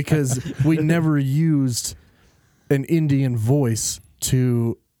 No, because we never used an Indian voice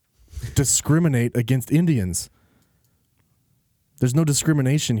to discriminate against Indians. There's no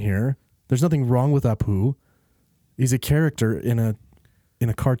discrimination here. There's nothing wrong with Apu. He's a character in a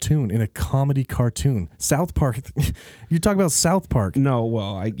cartoon, in a comedy cartoon. South Park. You talk about South Park. No,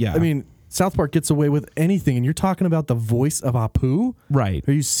 well, I mean, South Park gets away with anything, and you're talking about the voice of Apu? Right.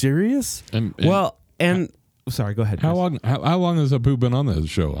 Are you serious? Sorry, go ahead. How long has Apu been on this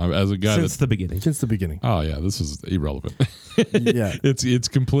show? As a guy Since the beginning. Since the beginning. Oh yeah, this is irrelevant. Yeah, it's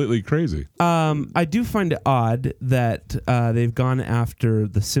completely crazy. I do find it odd that they've gone after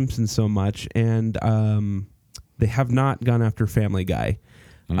The Simpsons so much, and they have not gone after Family Guy.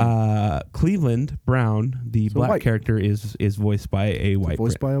 Cleveland Brown, the black character, is voiced by a white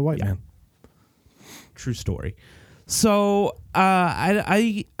by a white man. True story. So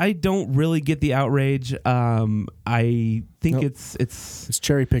I don't really get the outrage. I think it's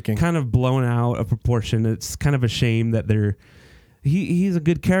cherry picking, kind of blown out of proportion. It's kind of a shame that he's a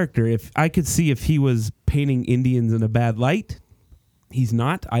good character. If I could see if he was painting Indians in a bad light, he's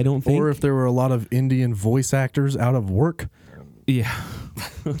not. I don't think. Or if there were a lot of Indian voice actors out of work. Yeah.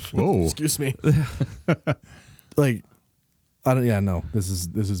 Whoa. Excuse me. Like, I don't. Yeah, no. This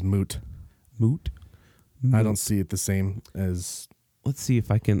is moot. Moot. I don't see it the same as. Let's see if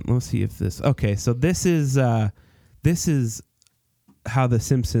this. Okay, so this is how The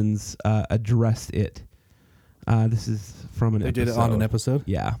Simpsons addressed it. This is from an episode. They did it on an episode?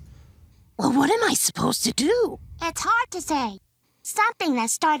 Yeah. Well, what am I supposed to do? It's hard to say. Something that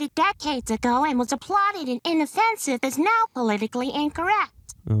started decades ago and was applauded and inoffensive is now politically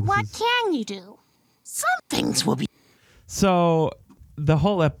incorrect. What can you do? Some things will be. So the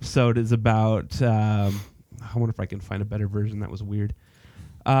whole episode is about. I wonder if I can find a better version. That was weird.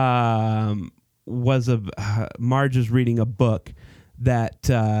 Marge is reading a book that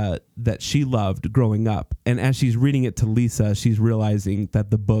she loved growing up, and as she's reading it to Lisa, she's realizing that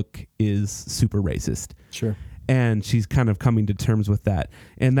the book is super racist. Sure. And she's kind of coming to terms with that,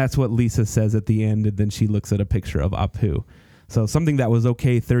 and that's what Lisa says at the end. And then she looks at a picture of Apu. So something that was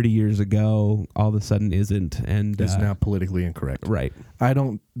okay 30 years ago, all of a sudden isn't, and is now politically incorrect. Right. I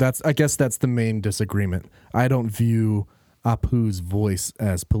guess that's the main disagreement. I don't view Apu's voice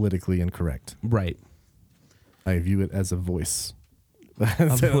as politically incorrect. Right. I view it as a voice.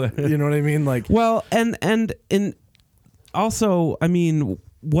 You know what I mean? Like, well, and also, I mean,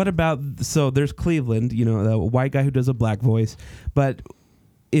 what about, so there's Cleveland, the white guy who does a black voice, but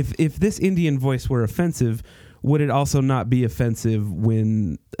if this Indian voice were offensive, would it also not be offensive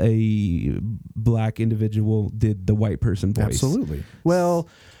when a black individual did the white person voice? Absolutely. Well,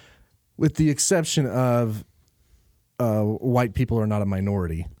 with the exception of white people are not a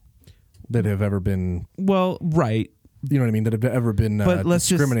minority that have ever been. Well, right. You know what I mean? That have ever been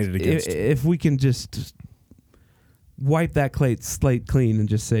discriminated against. If we can just wipe that slate clean and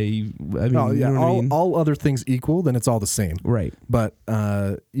just say, you know what I mean? All other things equal, then it's all the same. Right. But,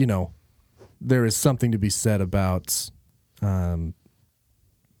 there is something to be said about the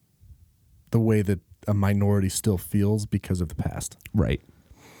way that a minority still feels because of the past. Right.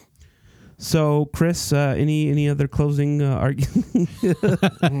 So, Chris, any other closing argument?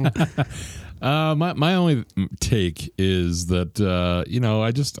 My only take is that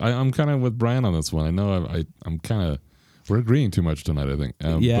I'm kind of with Brian on this one. I know I'm kind of we're agreeing too much tonight. I think.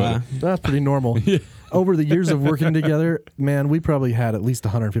 But that's pretty normal. Over the years of working together, man, we probably had at least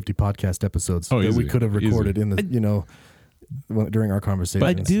 150 podcast episodes that we could have recorded in the during our conversation. But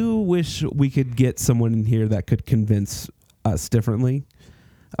I do wish we could get someone in here that could convince us differently,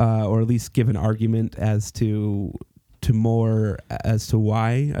 or at least give an argument as to more as to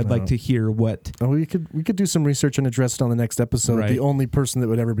why. I'd like to hear what. We could do some research and address it on the next episode. Right. The only person that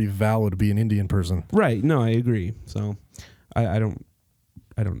would ever be valid would be an Indian person. Right. No, I agree. So I don't.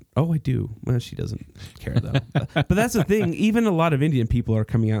 Oh, I do. Well, she doesn't care though. But that's the thing. Even a lot of Indian people are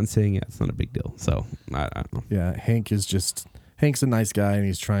coming out and saying, "Yeah, it's not a big deal." So I don't know. Yeah, Hank's a nice guy, and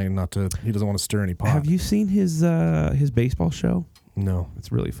he's trying not to. He doesn't want to stir any pot. Have you seen his baseball show? No,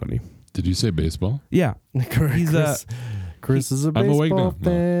 it's really funny. Did you say baseball? Yeah, Chris is a baseball I'm awake now.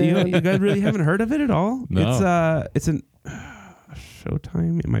 fan. You guys really haven't heard of it at all? No. It's an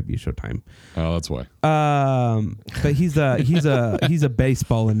Showtime. It might be Showtime. Oh, that's why. But he's a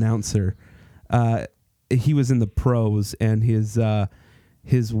baseball announcer. He was in the pros, and his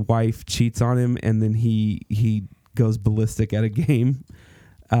wife cheats on him, and then he goes ballistic at a game.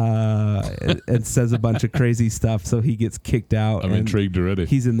 And says a bunch of crazy stuff, so he gets kicked out. I'm intrigued already.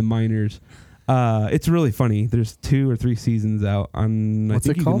 He's in the minors. It's really funny. There's 2 or 3 seasons out on. What's I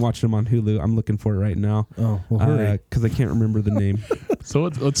think it you called? can watch them on Hulu. I'm looking for it right now. Oh, well, hurry. Because I can't remember the name. So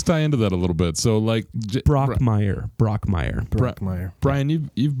let's tie into that a little bit. So like Brockmire. Brian,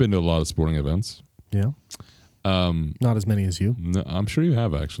 you've been to a lot of sporting events. Yeah. Not as many as you. No, I'm sure you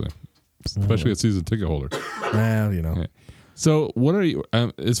have actually, especially a season ticket holder. Well, you know. Okay. So what are you,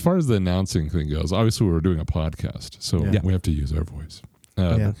 as far as the announcing thing goes, obviously we're doing a podcast, so we have to use our voice.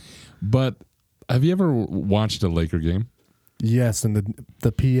 But have you ever watched a Laker game? Yes, and the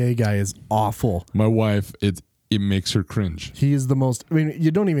PA guy is awful. My wife, it makes her cringe. He is the most, I mean, you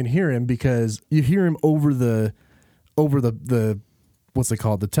don't even hear him because you hear him over the what's it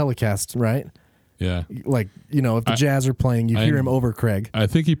called? The telecast, right? Yeah. Like, if the Jazz are playing, you hear him over Craig. I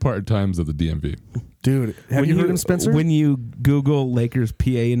think he part-times at the DMV. Dude, have you heard him, Spencer? When you Google Lakers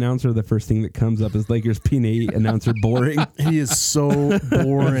PA announcer, the first thing that comes up is Lakers PA announcer boring. He is so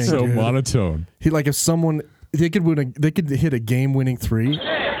boring. So dude. monotone. He if someone they could hit a game-winning 3. What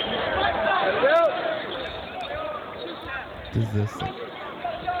is this?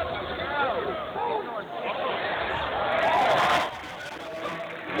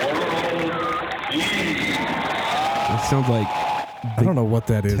 It sounds like I don't know what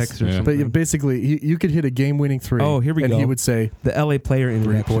that is, but basically, you could hit a game-winning 3. Oh, here we go. And he would say the LA player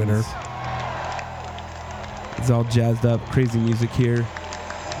introductions. 3-pointer. It's all jazzed up, crazy music here.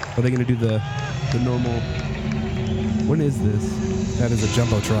 Are they going to do the normal? When is this? That is a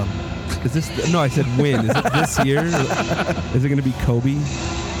jumbotron. Is this? No, I said when. Is it this year? Is it going to be Kobe?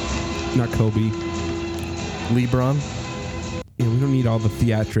 Not Kobe. LeBron. Yeah, we don't need all the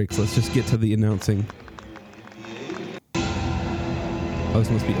theatrics. Let's just get to the announcing. Oh, this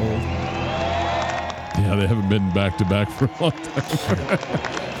must be old. Yeah, they haven't been back-to-back for a long time.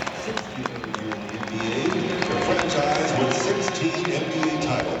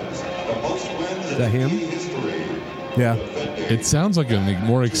 Is that him? Yeah. It sounds like a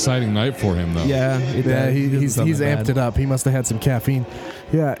more exciting night for him, though. Yeah, he's amped it up. He must have had some caffeine.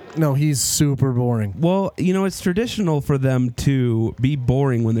 Yeah, no, he's super boring. Well, it's traditional for them to be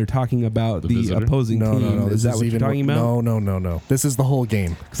boring when they're talking about the opposing team. No. Is that what you're talking about? No. This is the whole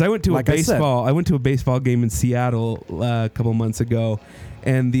game. Because I went to I went to a baseball game in Seattle a couple months ago,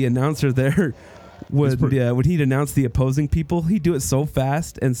 and the announcer there would when he'd announce the opposing people, he'd do it so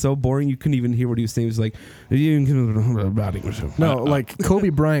fast and so boring you couldn't even hear what he was saying. He was like, no, like Kobe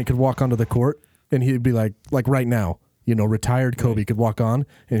Bryant could walk onto the court and he'd be like right now, retired Kobe could walk on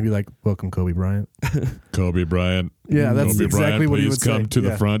and he'd be like, "Welcome, Kobe Bryant." Kobe Bryant. Yeah, that's Kobe exactly Bryant, what he please would say. come to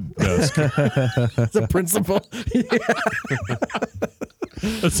the front desk. The principal.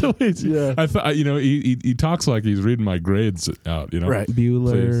 That's so easy. Yeah. I thought he talks like he's reading my grades out. Right.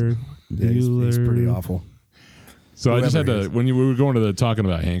 Bueller. Yeah, he's pretty awful. So I just had Whoever to, when we were going to the talking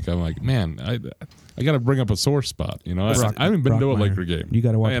about Hank, I'm like, man, I got to bring up a sore spot. You know, I haven't been to a Laker game. You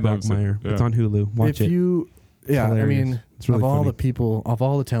got to watch I Brockmeyer. yeah. It's on Hulu. Watch if it. you, yeah, I hilarious. mean, It's really of all funny. the people, of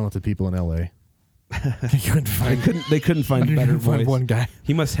all the talented people in LA, They couldn't find a better voice. one guy.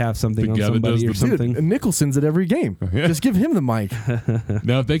 He must have something The on guy that somebody does or the- something. Dude, Nicholson's at every game. Yeah. Just give him the mic.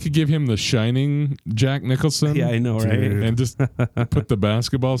 Now, if they could give him the Shining Jack Nicholson, Yeah, I know, right? and just put the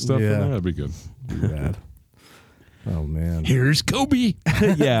basketball stuff in Yeah. there, that'd be good. Bad. Oh man. Here's Kobe.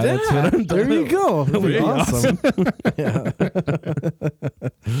 Yeah, that's what I'm There you go. That'd be That'd be awesome. Yeah.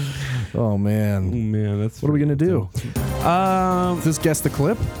 Oh man. Oh, man, that's What are we gonna do? Just guess the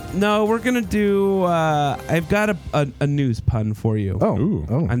clip. No, we're gonna do. I've got a news pun for you. Oh,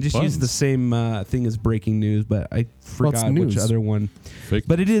 I'm just puns. using the same thing as breaking news, but I forgot which news? other one. Fake.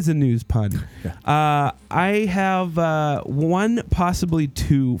 But it is a news pun. I have one, possibly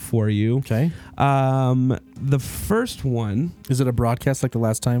two for you. Okay. The first one. Is it a broadcast like the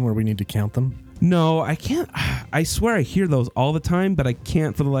last time where we need to count them? No, I can't. I swear I hear those all the time, but I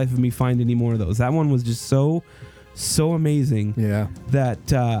can't for the life of me find any more of those. That one was just so amazing. Yeah.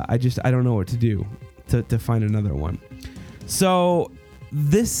 That I don't know what to do to find another one. So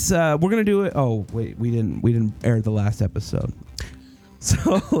this we're gonna do it. Oh wait, we didn't air the last episode.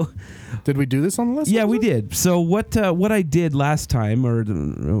 So did we do this on the list? Yeah, we did. So what I did last time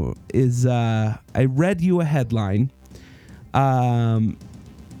is I read you a headline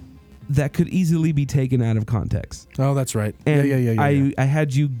that could easily be taken out of context. Oh, that's right. And Yeah. I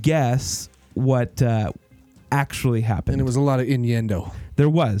had you guess what actually happened. And it was a lot of innuendo. There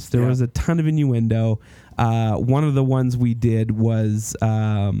was a ton of innuendo. One of the ones we did was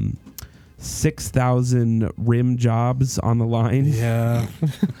 6,000 rim jobs on the line. Yeah.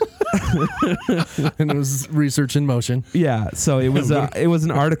 And it was research in motion. Yeah, so it was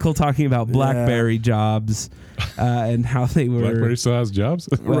an article talking about BlackBerry jobs and how they were. BlackBerry still has jobs.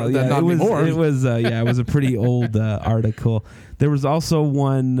 Well, yeah, Not anymore. it was a pretty old article. There was also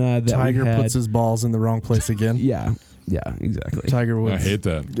one that Tiger we had, puts his balls in the wrong place again. Yeah, exactly. Tiger Woods. I hate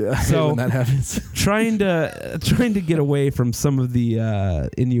that. Yeah, So- when that happens. trying to get away from some of the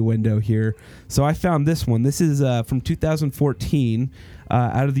innuendo here. So I found this one. This is from 2014,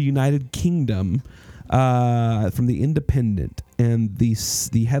 out of the United Kingdom, from the Independent, and the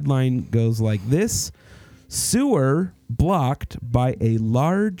headline goes like this: "Sewer blocked by a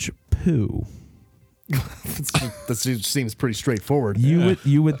large poo." That seems pretty straightforward. You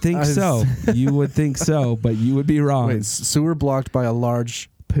would think so. You would think so, but you would be wrong. Wait, sewer blocked by a large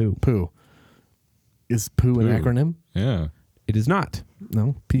Poo. poo. Is poo an Poo. acronym? Yeah. It is not.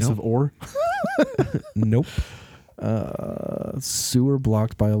 No. Piece No. of ore? Nope. Sewer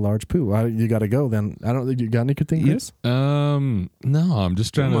blocked by a large poo. You got to go then. I don't think you got any good thing, Chris? No, I'm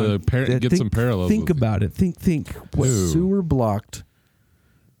just trying Come to on. get some parallels. Think with it. about it. Think. What, Poo. Sewer blocked.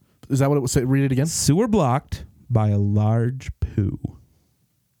 Is that what it was? Read it again. sewer blocked by a large poo.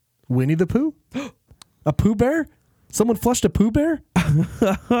 Winnie the Pooh? A Pooh Bear? Someone flushed a Pooh Bear?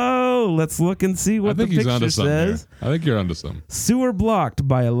 Oh, let's look and see I what the think he's onto picture something. says. Here. I think you're onto something. Sewer blocked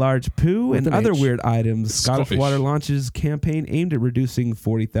by a large poo With and an other H. weird items. Scottish Scottish. Water launches campaign aimed at reducing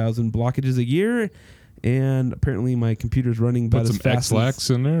 40,000 blockages a year. And apparently my computer's running about Put as some fast X-Lax as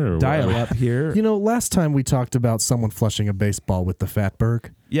in there. Or dial what? up here. You know, last time we talked about someone flushing a baseball with the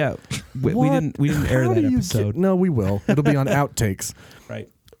Fatberg. Yeah, we What? didn't air How that do you episode. no, we will. It'll be on outtakes. Right.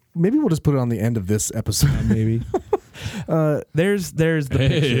 Maybe we'll just put it on the end of this episode. Maybe. There's the Hey.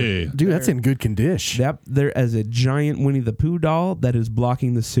 picture. Dude, that's in good condition. Yep, there as a giant Winnie the Pooh doll that is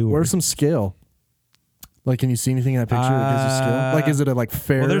blocking the sewer. Where's some scale? Like, can you see anything in that picture that gives you scale? Like, is it a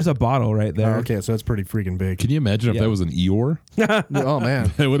fair? Well, there's a bottle right there. Oh, okay, so it's pretty freaking big. Can you imagine if Yeah. that was an Eeyore? Oh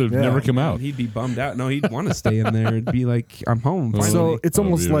man, It would have Yeah. never come out. He'd be bummed out. No, he'd want to stay in there. It'd be like, I'm home. Finally. So it's That'll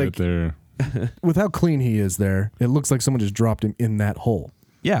almost be right like there. with how clean he is there, it looks like someone just dropped him in that hole.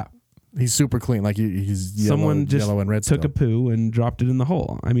 yeah, He's super clean, like he's yellow, someone just yellow and red. took still. a poo and dropped it in the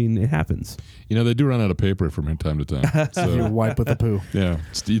hole. I mean, it happens. You know, they do run out of paper from time to time. You So, wipe with the poo. yeah.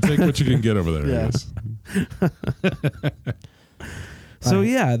 You take what you can get over there, I Yeah. guess. So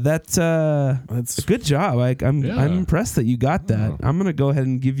yeah, that's That's good job. I'm Yeah. impressed that you got that. I'm gonna go ahead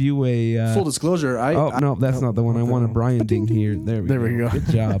and give you a. Full disclosure, No, that's not the one. I want a Brian ding here. There we go. Good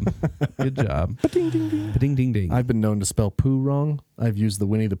job. Good job. Ding ding ding. I've been known to spell poo wrong. I've used the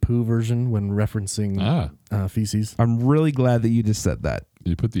Winnie the Pooh version when referencing feces. I'm really glad that you just said that.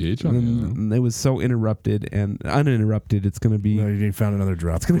 You put the H on it. And it was so interrupted and uninterrupted. It's gonna be. No, you found another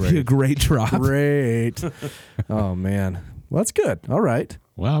drop. It's gonna be a great drop. Great. Oh man, well that's good. All right.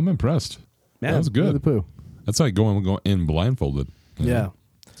 Wow, I'm impressed. Yeah, that was Winnie the good. Pooh. That's like going in blindfolded. Yeah.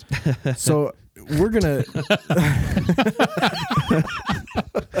 So we're gonna.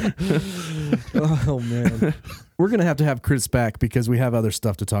 Oh man, we're gonna have Chris back because we have other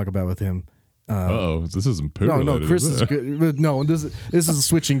stuff to talk about with him. This isn't poo No, related, Chris is is it? good. But no, this is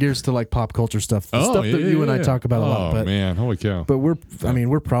switching gears to like pop culture stuff. The Oh, stuff yeah, that you and I yeah. talk about a lot. Oh, But man, holy cow! But we're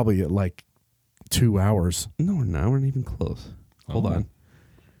probably at like 2 hours. No, we're not. We're not even close. Hold Oh. on.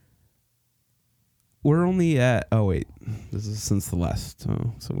 We're only at. Oh wait, this is since the last.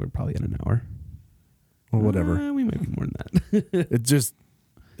 Oh, so we're probably at an hour. Well, whatever. We might be more than that.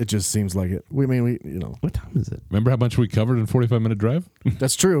 It just seems like it. We What time is it? Remember how much we covered in 45-minute drive?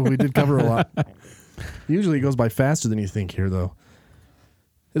 That's true. We did cover a lot. Usually it goes by faster than you think here, though.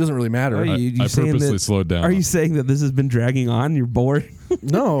 It doesn't really matter. Are you I saying purposely that- slowed down. Are you saying that this has been dragging on? You're bored?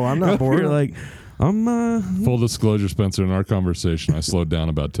 No, I'm not bored. You're like, I'm. Full disclosure, Spencer, in our conversation, I slowed down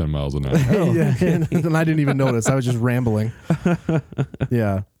about 10 miles an hour. Yeah, and I didn't even notice. I was just rambling.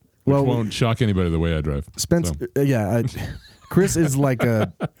 Yeah. Which Well, won't shock anybody the way I drive. Spencer, So. Chris is like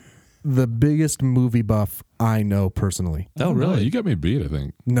the biggest movie buff I know personally. Oh, really? You got me beat, I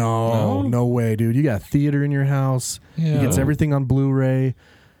think. No way, dude. You got theater in your house. Yeah. He gets everything on Blu-ray.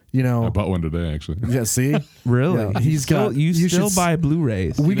 You know, I bought one today, actually. Yeah, see, Really? Yeah, he's got. You still should buy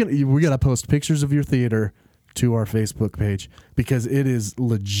Blu-rays? We gotta post pictures of your theater to our Facebook page because it is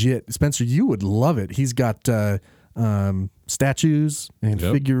legit. Spencer, you would love it. He's got statues and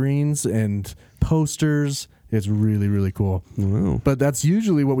figurines and posters. It's really, really cool. Wow. But that's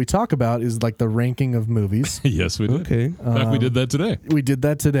usually what we talk about is like the ranking of movies. Yes, we did. Okay. In fact, we did that today. We did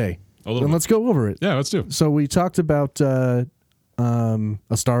that today. A little And bit. let's go over it. Yeah, let's do it. So we talked about A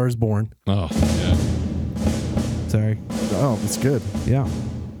Star is Born. Oh, yeah. Sorry. Oh, that's good. Yeah.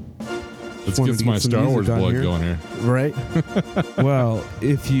 Let's Wanted get to my get some Star music Wars on blood here. going here. Right? Well,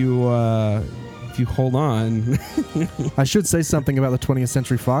 if you hold on, I should say something about the 20th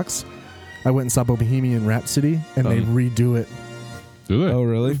Century Fox. I went and saw Bohemian Rhapsody, and they redo it. Do they? Oh,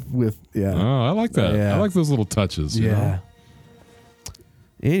 really? With Oh, I like that. Yeah. I like those little touches. you know?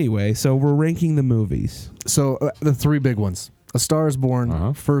 Anyway, so we're ranking the movies. So the three big ones: A Star is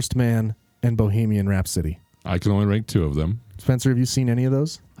Born, First Man, and Bohemian Rhapsody. I can only rank two of them. Spencer, have you seen any of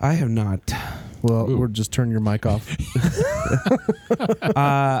those? I have not. Well, we'll just turn your mic off.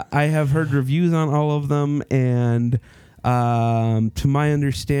 I have heard reviews on all of them, and to my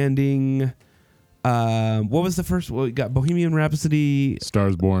understanding, what was the first? Well, we got Bohemian Rhapsody,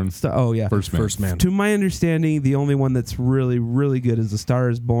 Stars Born. First Man. To my understanding, the only one that's really, really good is A Star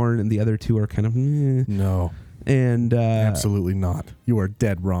is Born, and the other two are kind of No. And absolutely not. You are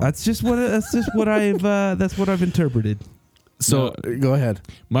dead wrong. That's just what I've interpreted. So go ahead.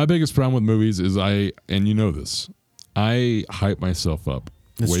 My biggest problem with movies is and you know this, I hype myself up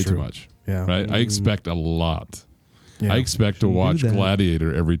It's way true. too much. Yeah. Right? I expect a lot. Yeah. I expect to You do watch that.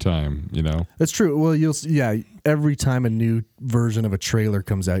 Gladiator every time, you know? That's true. Well, every time a new version of a trailer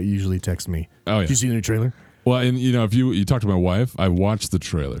comes out, you usually text me. Oh, yeah. Did you see the new trailer? Well, and you know, if you talk to my wife, I watched the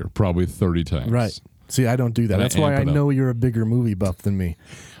trailer probably 30 times. Right. See, I don't do that. And I That's why amp I it up. know you're a bigger movie buff than me.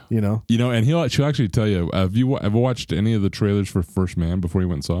 You know? You know, and she'll actually tell you, have you ever watched any of the trailers for First Man before you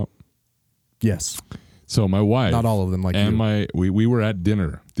went and saw it? Yes. So my wife, Not all of them, like and you. we were at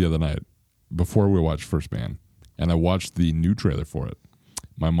dinner the other night before we watched First Man, and I watched the new trailer for it.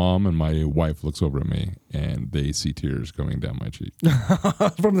 My mom and my wife looks over at me, and they see tears going down my cheek.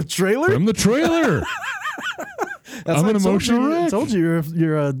 From the trailer? From the trailer. I'm an emotional I wreck. told you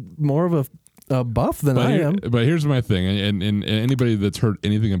you're a more of a buff than I am. But here's my thing, and anybody that's heard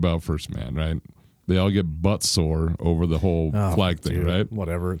anything about First Man, right? They all get butt sore over the whole Oh, flag thing, dude, right?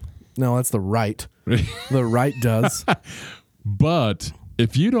 Whatever. No, that's the right. The right does. But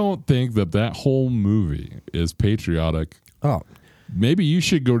if you don't think that whole movie is patriotic, maybe you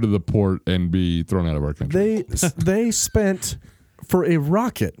should go to the port and be thrown out of our country. They spent for a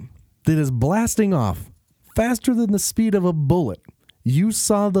rocket that is blasting off faster than the speed of a bullet. You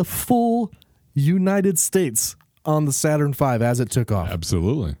saw the full United States on the Saturn V as it took off.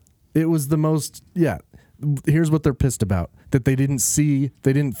 Absolutely. It was the most, here's what they're pissed about. That they didn't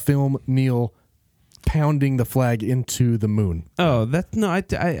film Neil pounding the flag into the moon. Oh,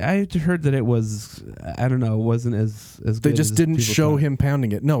 I heard that it was, I don't know, it wasn't as good. They just as didn't people show thought. him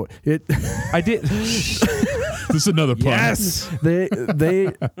pounding it. No, I did. This is another pun. Yes.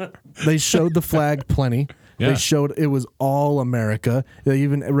 They showed the flag plenty. Yeah. They showed it was all America. They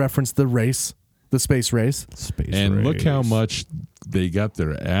even referenced the race, the space race. And look how much they got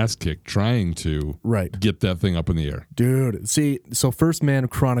their ass kicked trying to get that thing up in the air. Dude, see, so First Man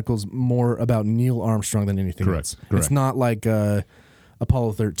chronicles more about Neil Armstrong than anything else. Correct. It's not like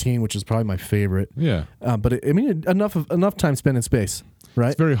Apollo 13, which is probably my favorite. Yeah. But enough time spent in space. right?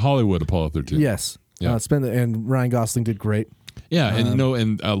 It's very Hollywood, Apollo 13. Yes. Yeah. And Ryan Gosling did great. Yeah, and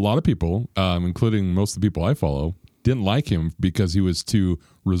and a lot of people, including most of the people I follow, didn't like him because he was too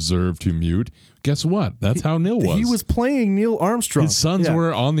reserved, too mute. Guess what? That's how Neil was. He was playing Neil Armstrong. His sons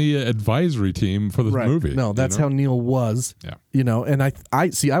were on the advisory team for the movie. No, that's how Neil was. Yeah. And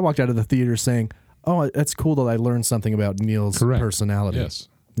I walked out of the theater saying, "Oh, that's cool that I learned something about Neil's personality." Yes.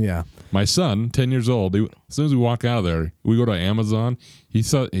 Yeah. My son, 10 years old, as soon as we walk out of there, we go to Amazon. He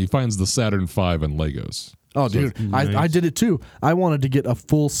finds the Saturn V and Legos. Oh, dude, I did it too. I wanted to get a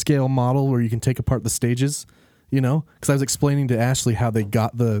full scale model where you can take apart the stages, because I was explaining to Ashley how they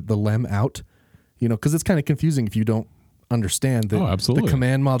got the LEM out, because it's kind of confusing if you don't understand that absolutely. The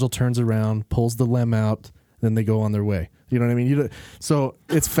command module turns around, pulls the LEM out, then they go on their way. You know what I mean? So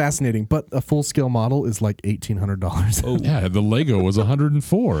it's fascinating, but a full scale model is like $1,800. Oh yeah, the Lego was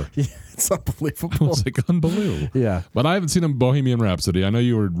 $104. Yeah, it's unbelievable. It's like unbelievable. Yeah, but I haven't seen a Bohemian Rhapsody. I know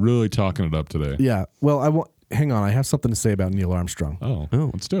you were really talking it up today. Yeah. Well, hang on. I have something to say about Neil Armstrong. Oh,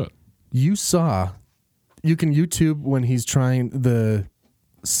 let's do it. You can YouTube when he's trying the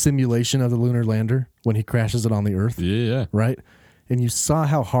simulation of the lunar lander when he crashes it on the Earth. Yeah. Right? And you saw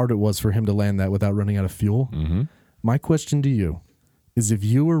how hard it was for him to land that without running out of fuel. Mm-hmm. My question to you is, if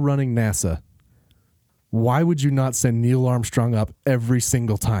you were running NASA, why would you not send Neil Armstrong up every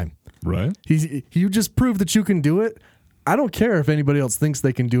single time? Right. You just proved that you can do it. I don't care if anybody else thinks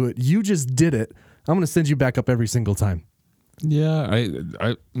they can do it. You just did it. I'm going to send you back up every single time. Yeah,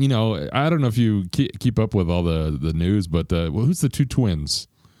 I don't know if you keep up with all the news, but who's the two twins,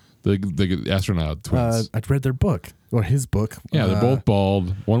 the astronaut twins? I read their book or his book. Yeah, they're both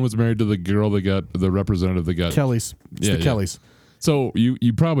bald. One was married to the girl that got the representative that got Kellys. Kellys. So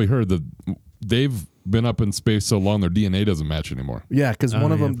you probably heard that they've been up in space so long their DNA doesn't match anymore. Yeah, because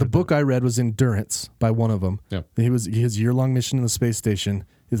one of them, the book I read was Endurance by one of them. Yeah, his year-long mission in the space station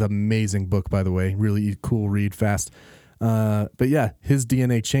is an amazing book, by the way. Really cool read, fast. But yeah, his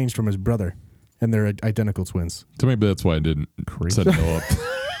DNA changed from his brother, and they're identical twins. So maybe that's why I didn't set Noah up.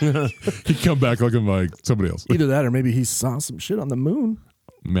 He'd come back looking like somebody else. Either that, or maybe he saw some shit on the moon.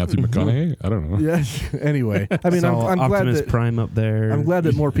 Matthew McConaughey? I don't know. Yeah. Anyway, I mean, I'm glad Optimus that Prime up there. I'm glad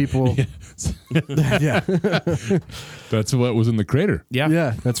that more people. Yeah. That's what was in the crater. Yeah.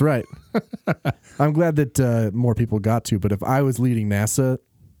 Yeah, that's right. I'm glad that more people got to. But if I was leading NASA,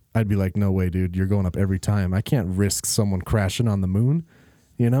 I'd be like, no way, dude. You're going up every time. I can't risk someone crashing on the moon.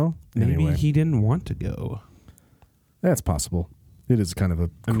 Maybe anyway. He didn't want to go. That's possible. It is kind of a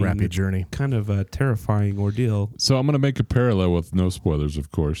crappy journey. Kind of a terrifying ordeal. So I'm going to make a parallel with no spoilers,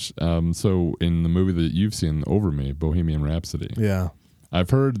 of course. So in the movie that you've seen over me, Bohemian Rhapsody. Yeah. I've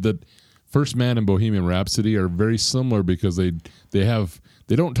heard that First Man and Bohemian Rhapsody are very similar because they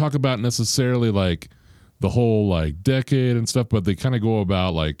don't talk about necessarily like the whole like decade and stuff, but they kind of go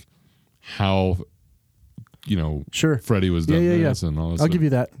about like how sure Freddie was done this and all this I'll stuff. give you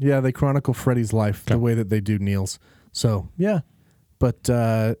that. Yeah, they chronicle Freddie's life the way that they do Neil's. So yeah. But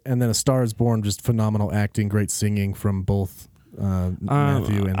and then A Star Is Born, just phenomenal acting, great singing from both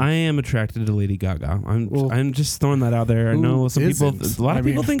Matthew and I am attracted to Lady Gaga. I'm just throwing that out there. I know some people. A lot of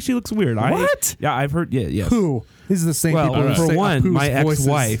people think she looks weird. What? I've heard. Yeah, yes. Who? These are the same people. Well, who for say one, whose my voices-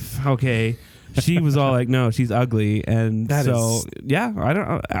 ex-wife. Okay. She was all like, "No, she's ugly," and That so is- yeah, I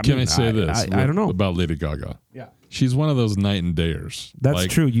don't. Can I say this? I don't know about Lady Gaga. Yeah, she's one of those night and dayers. That's Like,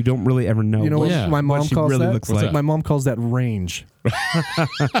 true. You don't really ever know. You know what my mom what she calls really that? looks like. My mom calls that range.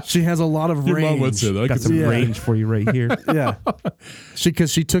 She has a lot of Your range. mom would say that. I Got could some see that. range for you right here. Yeah, because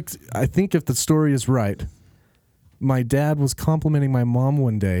she took. I think if the story is right, my dad was complimenting my mom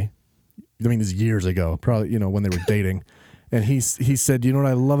one day. I mean, this is years ago, probably when they were dating, and he said, "You know what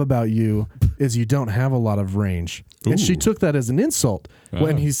I love about you is you don't have a lot of range." And she Ooh. took that as an insult.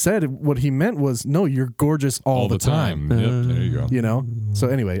 When he said what he meant was, "No, you're gorgeous all the time." Yep, there you go. So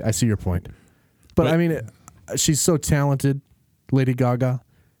anyway, I see your point. But I mean, she's so talented, Lady Gaga.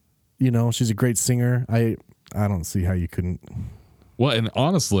 She's a great singer. I don't see how you couldn't. Well, and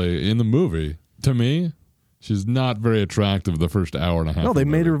honestly, in the movie, to me, she's not very attractive the first hour and a half. No, they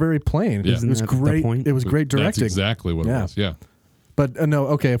made her very plain. Yeah. It was Isn't that the great. point? It was great directing. That's exactly what it was. Yeah. But no,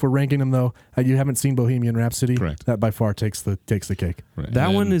 okay. If we're ranking them though, you haven't seen Bohemian Rhapsody. Correct. That by far takes the cake. Right. That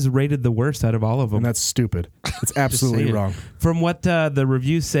And one is rated the worst out of all of them. And that's stupid. It's Just absolutely saying. wrong. From what the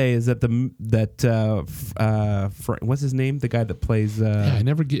reviews say is that what's his name? The guy that plays. Yeah, I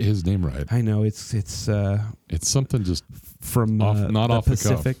never get his name right. I know it's It's something just from not the off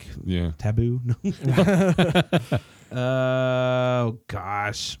Pacific. the cuff. Yeah. Taboo. No. Oh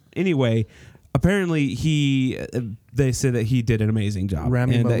gosh. Anyway, apparently they say that he did an amazing job,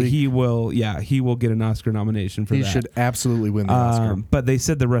 Rami and that Malek. he will get an Oscar nomination for He that. should absolutely win the Oscar. But they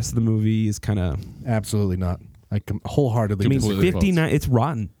said the rest of the movie is kind of Absolutely not. I wholeheartedly I mean, disagree. 59. It's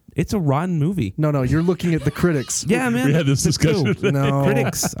rotten. It's a rotten movie. No, you're looking at the critics. Yeah, man. We had this discussion today. No.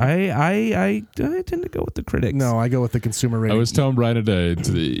 Critics. I tend to go with the critics. No, I go with the consumer rating. I was telling Brian today,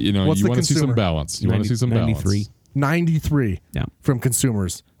 you What's you the want to see some consumer? balance. You want to see some 93. balance. 93 Yeah. from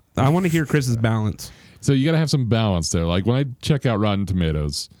consumers. I want to hear Chris's balance. So you got to have some balance there. Like when I check out Rotten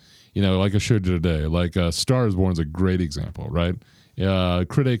Tomatoes, like I showed you today, like Star is Born is a great example, right?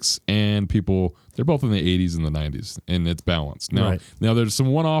 Critics and people, they're both in the 80s and the 90s, and it's balanced. Now, Right. now there's some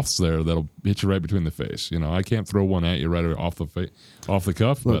one-offs there that'll hit you right between the face. I can't throw one at you right off the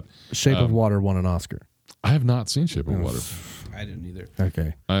cuff. Look, but Shape of Water won an Oscar. I have not seen Shape of Water. I didn't either.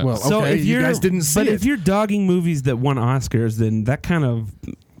 Okay. Well, So if you guys didn't see but it. if you're dogging movies that won Oscars, then that kind of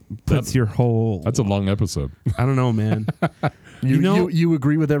puts your whole. That's a long episode. I don't know, man. You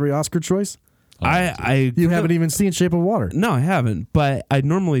agree with every Oscar choice? You haven't even seen Shape of Water. No, I haven't. But I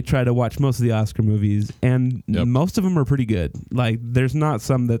normally try to watch most of the Oscar movies, and most of them are pretty good. Like, there's not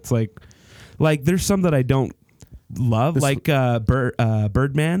some that's like there's some that I don't love, like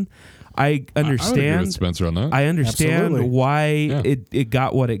Birdman. I understand. I would agree with Spencer on that. I understand Absolutely. why it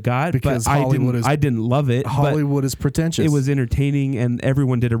got what it got, Because but I didn't love it. Hollywood is pretentious. It was entertaining, and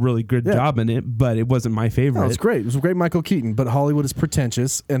everyone did a really good job in it, but it wasn't my favorite. No, it's great. It was a great Michael Keaton, but Hollywood is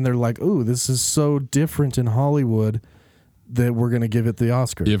pretentious, and they're like, "Ooh, this is so different in Hollywood that we're going to give it the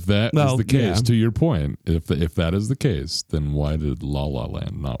Oscar." If that is the case, yeah. to your point, if that is the case, then why did La La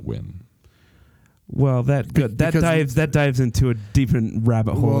Land not win? Well, that dives into a different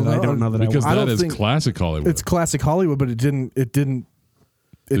rabbit hole. Well, I don't know that because I that is classic Hollywood. It's classic Hollywood, but it didn't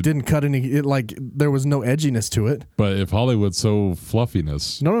cut any. There was no edginess to it. But if Hollywood's so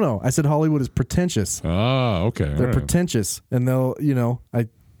fluffiness, No. I said Hollywood is pretentious. Okay, They're all right. pretentious, and they'll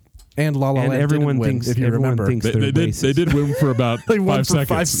and La La And Land everyone didn't win, thinks- if you everyone remember. thinks they're They did win for about They won 5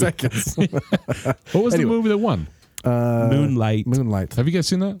 for seconds. 5 seconds. What was Anyway. the movie that won? Moonlight. Have you guys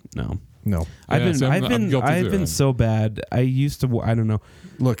seen that? No. I've Yeah, see, I'm been guilty too. so bad. I used to. I don't know.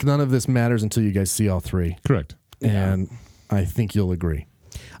 Look, none of this matters until you guys see all three. Correct. And I think you'll agree.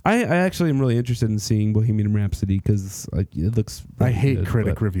 I actually am really interested in seeing Bohemian Rhapsody because it looks. I really hate good,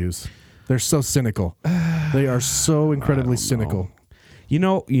 critic but- reviews. They're so cynical. They are so incredibly cynical. You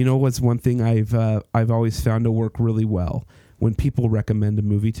know what's one thing I've always found to work really well when people recommend a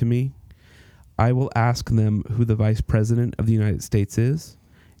movie to me. I will ask them who the vice president of the United States is,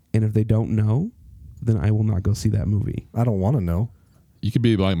 and if they don't know, then I will not go see that movie. I don't want to know. You could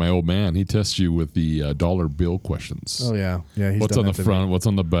be like my old man. He tests you with the dollar bill questions. Oh yeah. He's What's done on the that to front? me. What's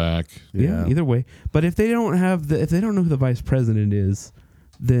on the back? Yeah. Either way, but if they don't know who the vice president is,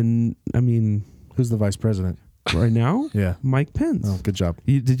 then I mean, who's the vice president right now? Yeah, Mike Pence. Oh, good job.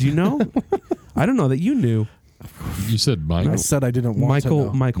 Did you know? I don't know that you knew. You said Mike. I said I didn't want to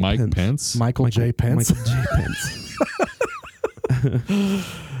know. Michael Mike Pence. Pence. Michael J. Pence. Michael J. Pence.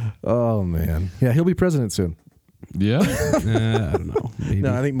 Oh man. Yeah, he'll be president soon. Yeah. I don't know. Maybe.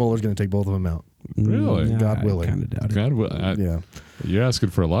 No, I think Mueller's going to take both of them out. Really? God willing. I kind of doubt it. God, Yeah. You're asking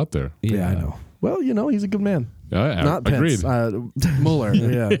for a lot there. Yeah, I know. Well, he's a good man. Yeah, Not agreed. Pence. Mueller.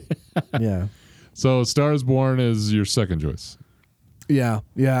 Yeah. Yeah. So, Star is Born is your second choice. Yeah.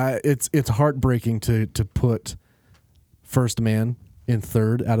 It's heartbreaking to put First Man in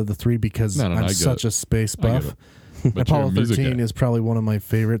third out of the three because No, I I'm get such it. a space I get buff. it. But you're a Apollo music 13 guy. is probably one of my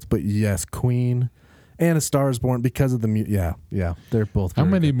favorites, but yes, Queen and A Star is Born because of the yeah, they're both. How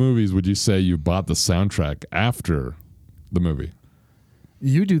very many good. movies would you say you bought the soundtrack after the movie?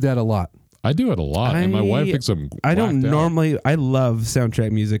 You do that a lot. I do it a lot, and my wife thinks I'm. I don't whacked out. normally. I love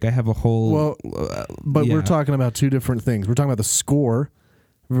soundtrack music. I have a whole. Well, but yeah. we're talking about two different things. We're talking about the score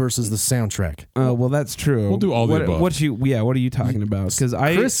versus the soundtrack. Well, that's true. We'll do all the above. What are you talking about?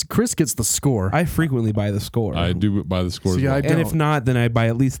 Because Chris gets the score. I frequently buy the score. I do buy the score. See, as well. I and if don't. not, then I buy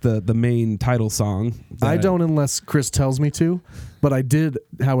at least the main title song. I don't unless Chris tells me to, but I did,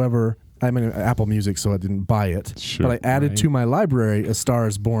 however, I'm in Apple Music, so I didn't buy it. Sure. But I added Right. to my library A Star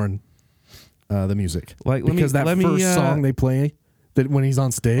is Born, the music. Like, let me- because that let me, first song they play, that when he's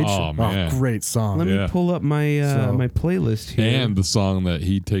on stage, Oh, man. great song. Let Yeah. me pull up my my playlist here. And the song that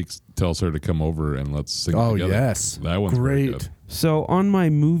he tells her to come over and let's sing Oh, together. yes. That one's very Great. good. So on my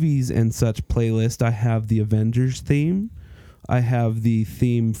movies and such playlist, I have the Avengers theme. I have the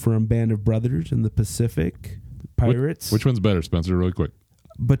theme from Band of Brothers in the Pacific, Pirates. Which one's better, Spencer? Really quick.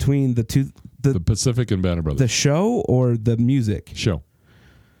 Between the two, The Pacific and Banner Brothers. the show or the music? Show.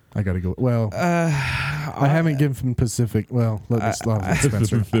 I got to go. Well, I haven't given Pacific. Well, let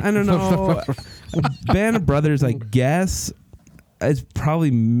Spencer. I don't know. Band of Brothers, I guess, is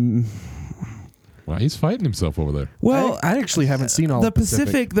probably. Wow, he's fighting himself over there. Well, I actually haven't seen all the of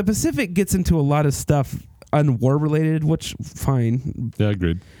Pacific. The Pacific gets into a lot of stuff unwar related, which fine. Yeah,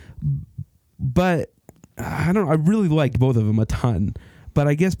 agreed. But I don't. I really liked both of them a ton. But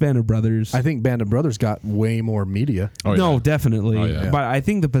I guess Band of Brothers. I think Band of Brothers got way more media. No, definitely. Oh, yeah. But I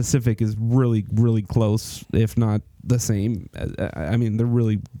think the Pacific is really, really close, if not the same. I mean, they're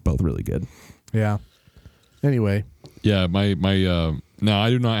both really good. Yeah. Anyway. Yeah, my now I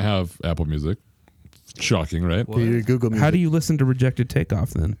do not have Apple Music. Shocking, right? Your Google Music. How do you listen to Rejected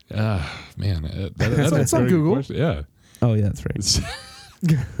Takeoff then? Man, that's it's on Google. Question. Yeah. Oh yeah, that's right.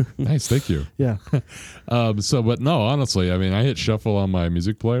 Nice, thank you. Yeah. But no, honestly, I mean, I hit shuffle on my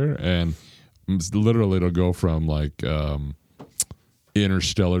music player, and literally it'll go from like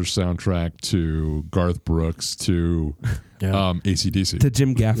Interstellar soundtrack to Garth Brooks to AC/DC to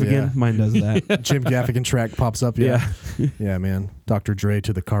Jim Gaffigan. Yeah. Mine does that. Jim Gaffigan track pops up. Yeah. Yeah, man. Dr. Dre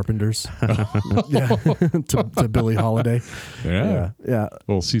to the Carpenters. Yeah. to Billie Holiday. Yeah. Yeah.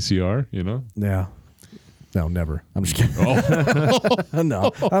 Well, CCR, you know? Yeah. No, never. I'm just kidding.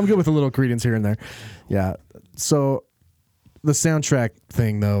 No, I'm good with a little Creedence here and there. Yeah. So the soundtrack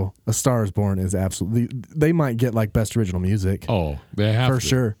thing, though, A Star Is Born is absolutely. They might get like best original music. Oh, they have for to.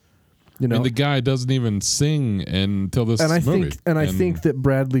 sure. You know, and the guy doesn't even sing until this movie. I think that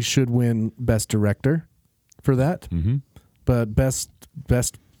Bradley should win best director for that. Mm-hmm. But best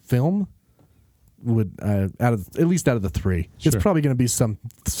film would out of the three, Sure. it's probably going to be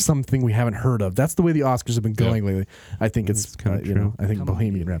something we haven't heard of. That's the way the Oscars have been going lately. I think it's kind of true. I think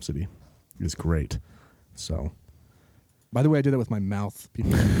Bohemian Rhapsody is great. So, by the way, I did that with my mouth.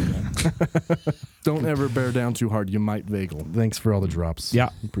 People don't do that. Don't ever bear down too hard. You might vagal. Thanks for all the drops. Yeah,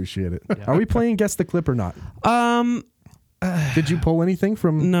 appreciate it. Are we playing Guess the Clip or not? Did you pull anything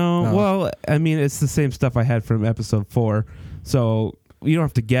from? No. Well, I mean, it's the same stuff I had from episode 4, so you don't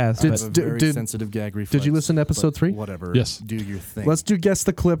have to guess. Did sensitive gag reflex. Did you listen to episode 3? Whatever. Yes. Do your thing. Let's do Guess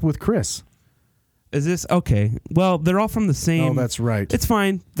the Clip with Chris. Is this okay? Well, they're all from the same. Oh, that's right. It's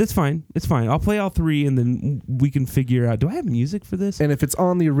fine. That's fine. It's fine. I'll play all 3, and then we can figure out. Do I have music for this? And if it's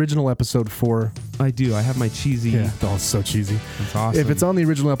on the original episode 4, I do. I have my cheesy. Yeah, oh, it's so cheesy. That's awesome. If it's on the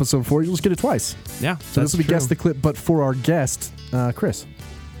original episode 4, you'll just get it twice. Yeah. So this will be Guess the Clip, but for our guest, Chris.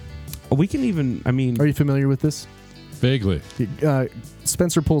 We can even. I mean, are you familiar with this? Vaguely.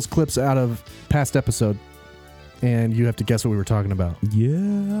 Spencer pulls clips out of past episode, and you have to guess what we were talking about. Yeah.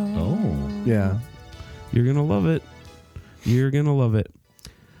 Oh. Yeah. You're gonna love it. You're gonna love it.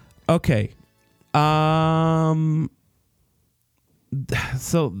 Okay.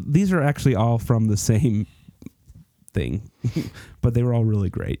 So these are actually all from the same thing, but they were all really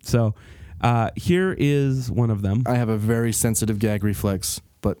great. So here is one of them. I have a very sensitive gag reflex,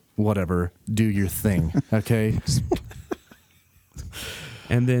 but whatever. Do your thing, okay?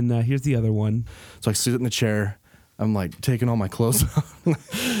 And then here's the other one. So I sit in the chair. I'm like taking all my clothes off.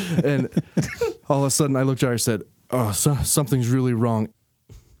 And all of a sudden I looked at her and said, oh, something's really wrong.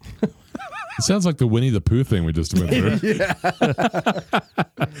 It sounds like the Winnie the Pooh thing we just went through. Yeah.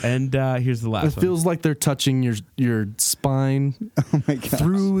 And here's the last one. It feels like they're touching your spine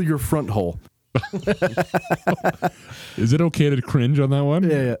through your front hole. Is it okay to cringe on that one?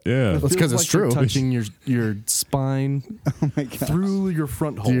 Yeah. That's because it's true. Touching your spine through your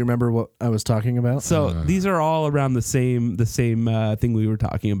front hole. Do you remember what I was talking about? So these are all around the same thing we were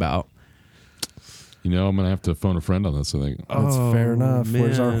talking about. You know, I'm gonna have to phone a friend on this, I think. That's fair enough. Man.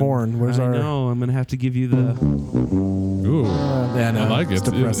 Where's our horn? Where's I our? know. I'm gonna have to give you the. Ooh, Yeah, no, I like it's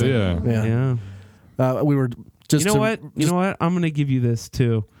it. depressing. Yeah. Yeah. We were just. You know what? I'm gonna give you this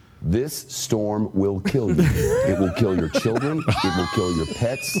too. This storm will kill you. It will kill your children. It will kill your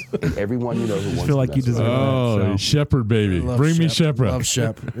pets and everyone you know who wants feel to like mess you deserve with. Oh, Shepherd baby. Bring me Shepherd. Love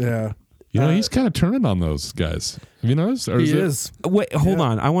Shep. Yeah. You know, he's kind of turning on those guys. Have you noticed? Or He it- is. Wait, hold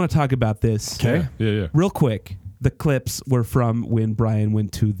on. I want to talk about this. Okay. Yeah. Real quick. The clips were from when Brian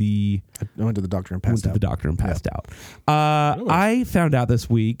went to the I went to the doctor and passed out. out. I found out this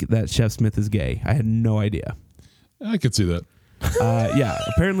week that Chef Smith is gay. I had no idea. I could see that. Yeah,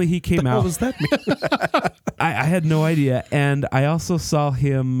 apparently he came out. What does that mean? I had no idea, and I also saw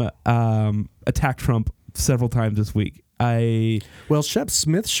him attack Trump several times this week. Well, Shep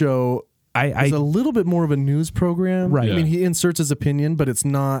Smith's show is I a little bit more of a news program. Right. I mean, he inserts his opinion, but it's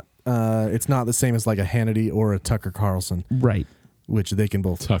not the same as like a Hannity or a Tucker Carlson. Right. Which they can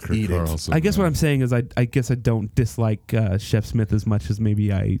both Tucker eat Carlson. I guess what I'm saying is I guess I don't dislike Chef Smith as much as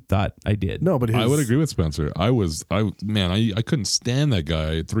maybe I thought I did. No, but I would agree with Spencer. I couldn't stand that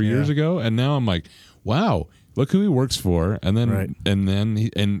guy 3 years ago, and now I'm like, wow, look who he works for, and then Right.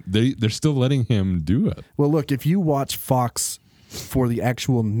 they're still letting him do it. Well, look, if you watch Fox for the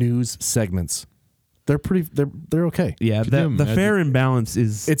actual news segments, they're okay. Yeah, the fair and balance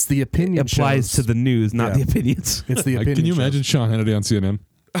is it's the opinion applies shows. to the news, not Yeah. the opinions. It's the opinion. Can you shows. imagine Sean Hannity on CNN?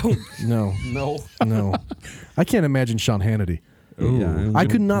 No. I can't imagine Sean Hannity. Yeah, I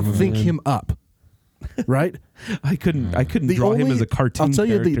could not think him up. Right? I couldn't draw him as a cartoon. I'll tell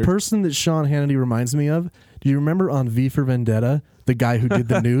you, the character. person that Sean Hannity reminds me of. Do you remember on V for Vendetta, the guy who did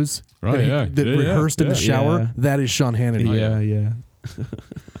the news? Right, that rehearsed in the shower? Yeah. That is Sean Hannity. Yeah.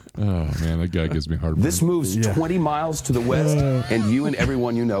 Oh man, that guy gives me heartburn. This moves 20 miles to the west, and you and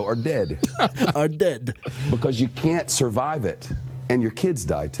everyone you know are dead. Are dead. Because you can't survive it, and your kids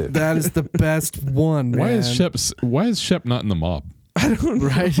die too. That is the best one, Why man. is Shep not in the mob? I don't know.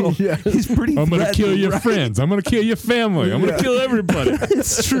 Right? Yeah. He's pretty I'm gonna kill your right? friends. I'm gonna kill your family. I'm gonna kill everybody.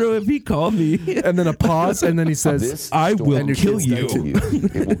 It's true. If he called me, And then a pause, and then he says, This I storm will kill kids you. die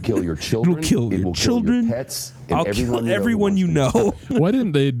to It will kill your children. It'll kill it your will children. kill your pets. And I'll everyone kill everyone you know. Why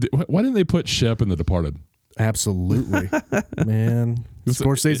didn't they put Shep in The Departed? absolutely. Man.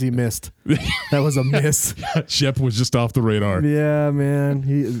 Scorsese missed. That was a miss. Shep was just off the radar. Yeah, man.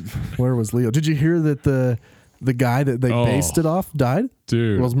 Where was Leo? Did you hear that the guy that they based it off died?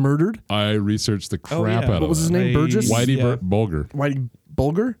 Dude. Was murdered? I researched the crap out of it. What was his name? Burgess? Whitey Bulger. Whitey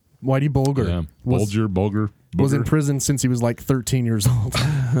Bulger? Whitey Bulger. Yeah. Was Bulger. in prison since he was like 13 years old.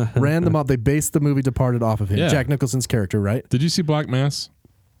 Ran them up. They based the movie Departed off of him. Yeah. Jack Nicholson's character, right? Did you see Black Mass?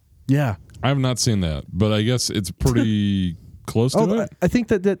 Yeah. I have not seen that, but I guess it's pretty close to it. I think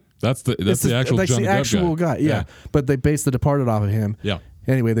that That's the actual that's Johnny the Depp actual guy. Yeah. But they based the Departed off of him. Yeah.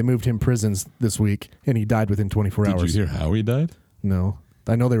 Anyway, they moved him prisons this week, and he died within 24 Did hours. you hear how he died? No.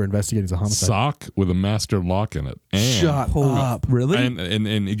 I know they were investigating as a homicide. Sock with a master lock in it. And, Shut up. Really? And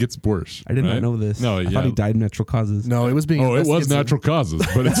it gets worse. I did right? not know this. No, I thought he died natural causes. No, it was being. Oh, it was natural causes,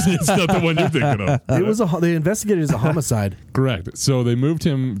 but it's not the one you're thinking of. It was they investigated as a homicide. Correct. So they moved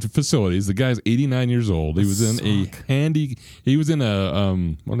him to facilities. The guy's 89 years old. He was in He was in a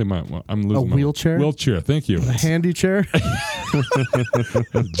what am I? I'm losing my wheelchair? Wheelchair. Thank you. A handy chair.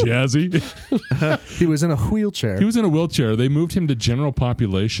 Jazzy. He was in a wheelchair. He was in a wheelchair. They moved him to general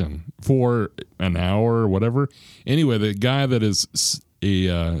population for an hour or whatever. Anyway, the guy that is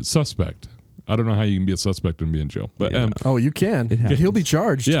a suspect. I don't know how you can be a suspect and be in jail, but you can. He'll be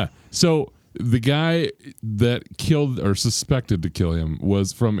charged. Yeah. So the guy that killed or suspected to kill him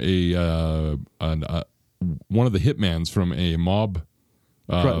was from one of the hitmans from a mob.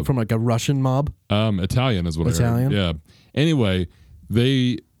 From like a Russian mob. Italian is what Italian? I heard. Yeah. Anyway,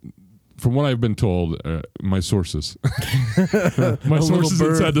 from what I've been told, my sources, my sources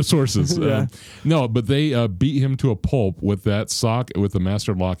inside the sources. Yeah. No, but they beat him to a pulp with that sock with the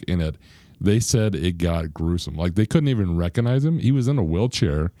master lock in it. They said it got gruesome. Like they couldn't even recognize him. He was in a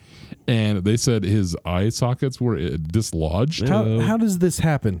wheelchair, and they said his eye sockets were dislodged. How does this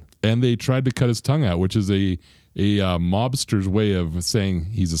happen? And they tried to cut his tongue out, which is a mobster's way of saying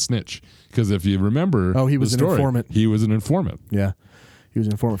he's a snitch. Because if you remember, he was the an story, informant. He was an informant. Yeah, he was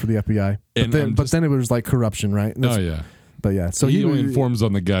an informant for the FBI. And But then it was like corruption, right? Oh yeah. But yeah, so he only informs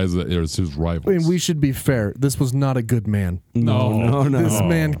on the guys that are his rivals. I mean, we should be fair. This was not a good man. No. This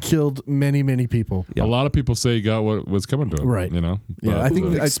man killed many, many people. A lot of people say he got what was coming to him. Right. You know. Yeah, I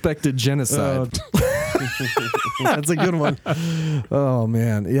think expected genocide. That's a good one. Oh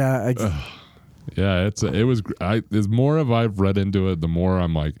man, yeah. Yeah, there's more of I've read into it, the more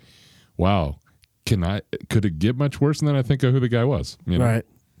I'm like, wow, could it get much worse? And then I think of who the guy was. You know? Right.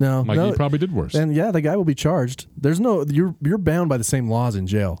 No, he probably did worse. And yeah, the guy will be charged. You're bound by the same laws in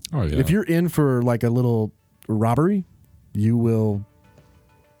jail. Oh yeah. If you're in for like a little robbery, you'd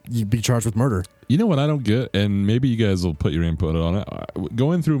be charged with murder. You know what I don't get, and maybe you guys will put your input on it.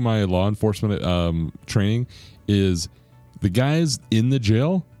 Going through my law enforcement training, is the guys in the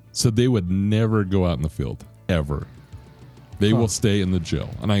jail said they would never go out in the field ever. They will stay in the jail,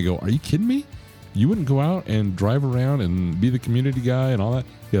 and I go, "Are you kidding me? You wouldn't go out and drive around and be the community guy and all that?"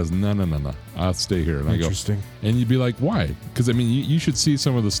 He goes, No. I'll stay here. And Interesting. I go, and you'd be like, why? Because I mean, you should see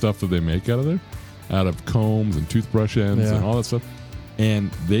some of the stuff that they make out of there, out of combs and toothbrush ends and all that stuff. And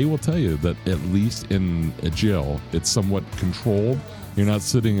they will tell you that at least in a jail, it's somewhat controlled. You're not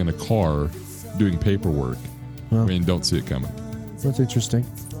sitting in a car doing paperwork. Well, I mean, don't see it coming. That's interesting.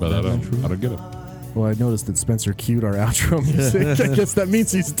 But I don't get it. Well, I noticed that Spencer cued our outro music. I guess that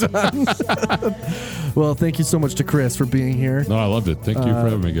means he's done. Well, thank you so much to Chris for being here. No, I loved it. Thank you for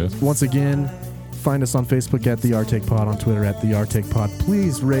having me, guys. Once again, find us on Facebook at The Artake Pod, on Twitter at The Artake Pod.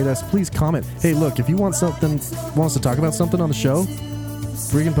 Please rate us. Please comment. Hey, look, if you want us to talk about something on the show,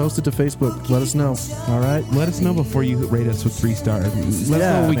 freaking post it to Facebook. Let us know. All right. Let us know before you rate us with 3 stars. Let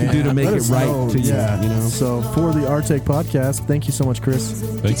us know what we can do to make Let it us right know. to you. You know. So for the Our Take podcast, thank you so much, Chris.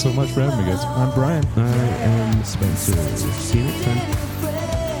 Thanks so much for having me, guys. I'm Brian. I am Spencer. See you next time.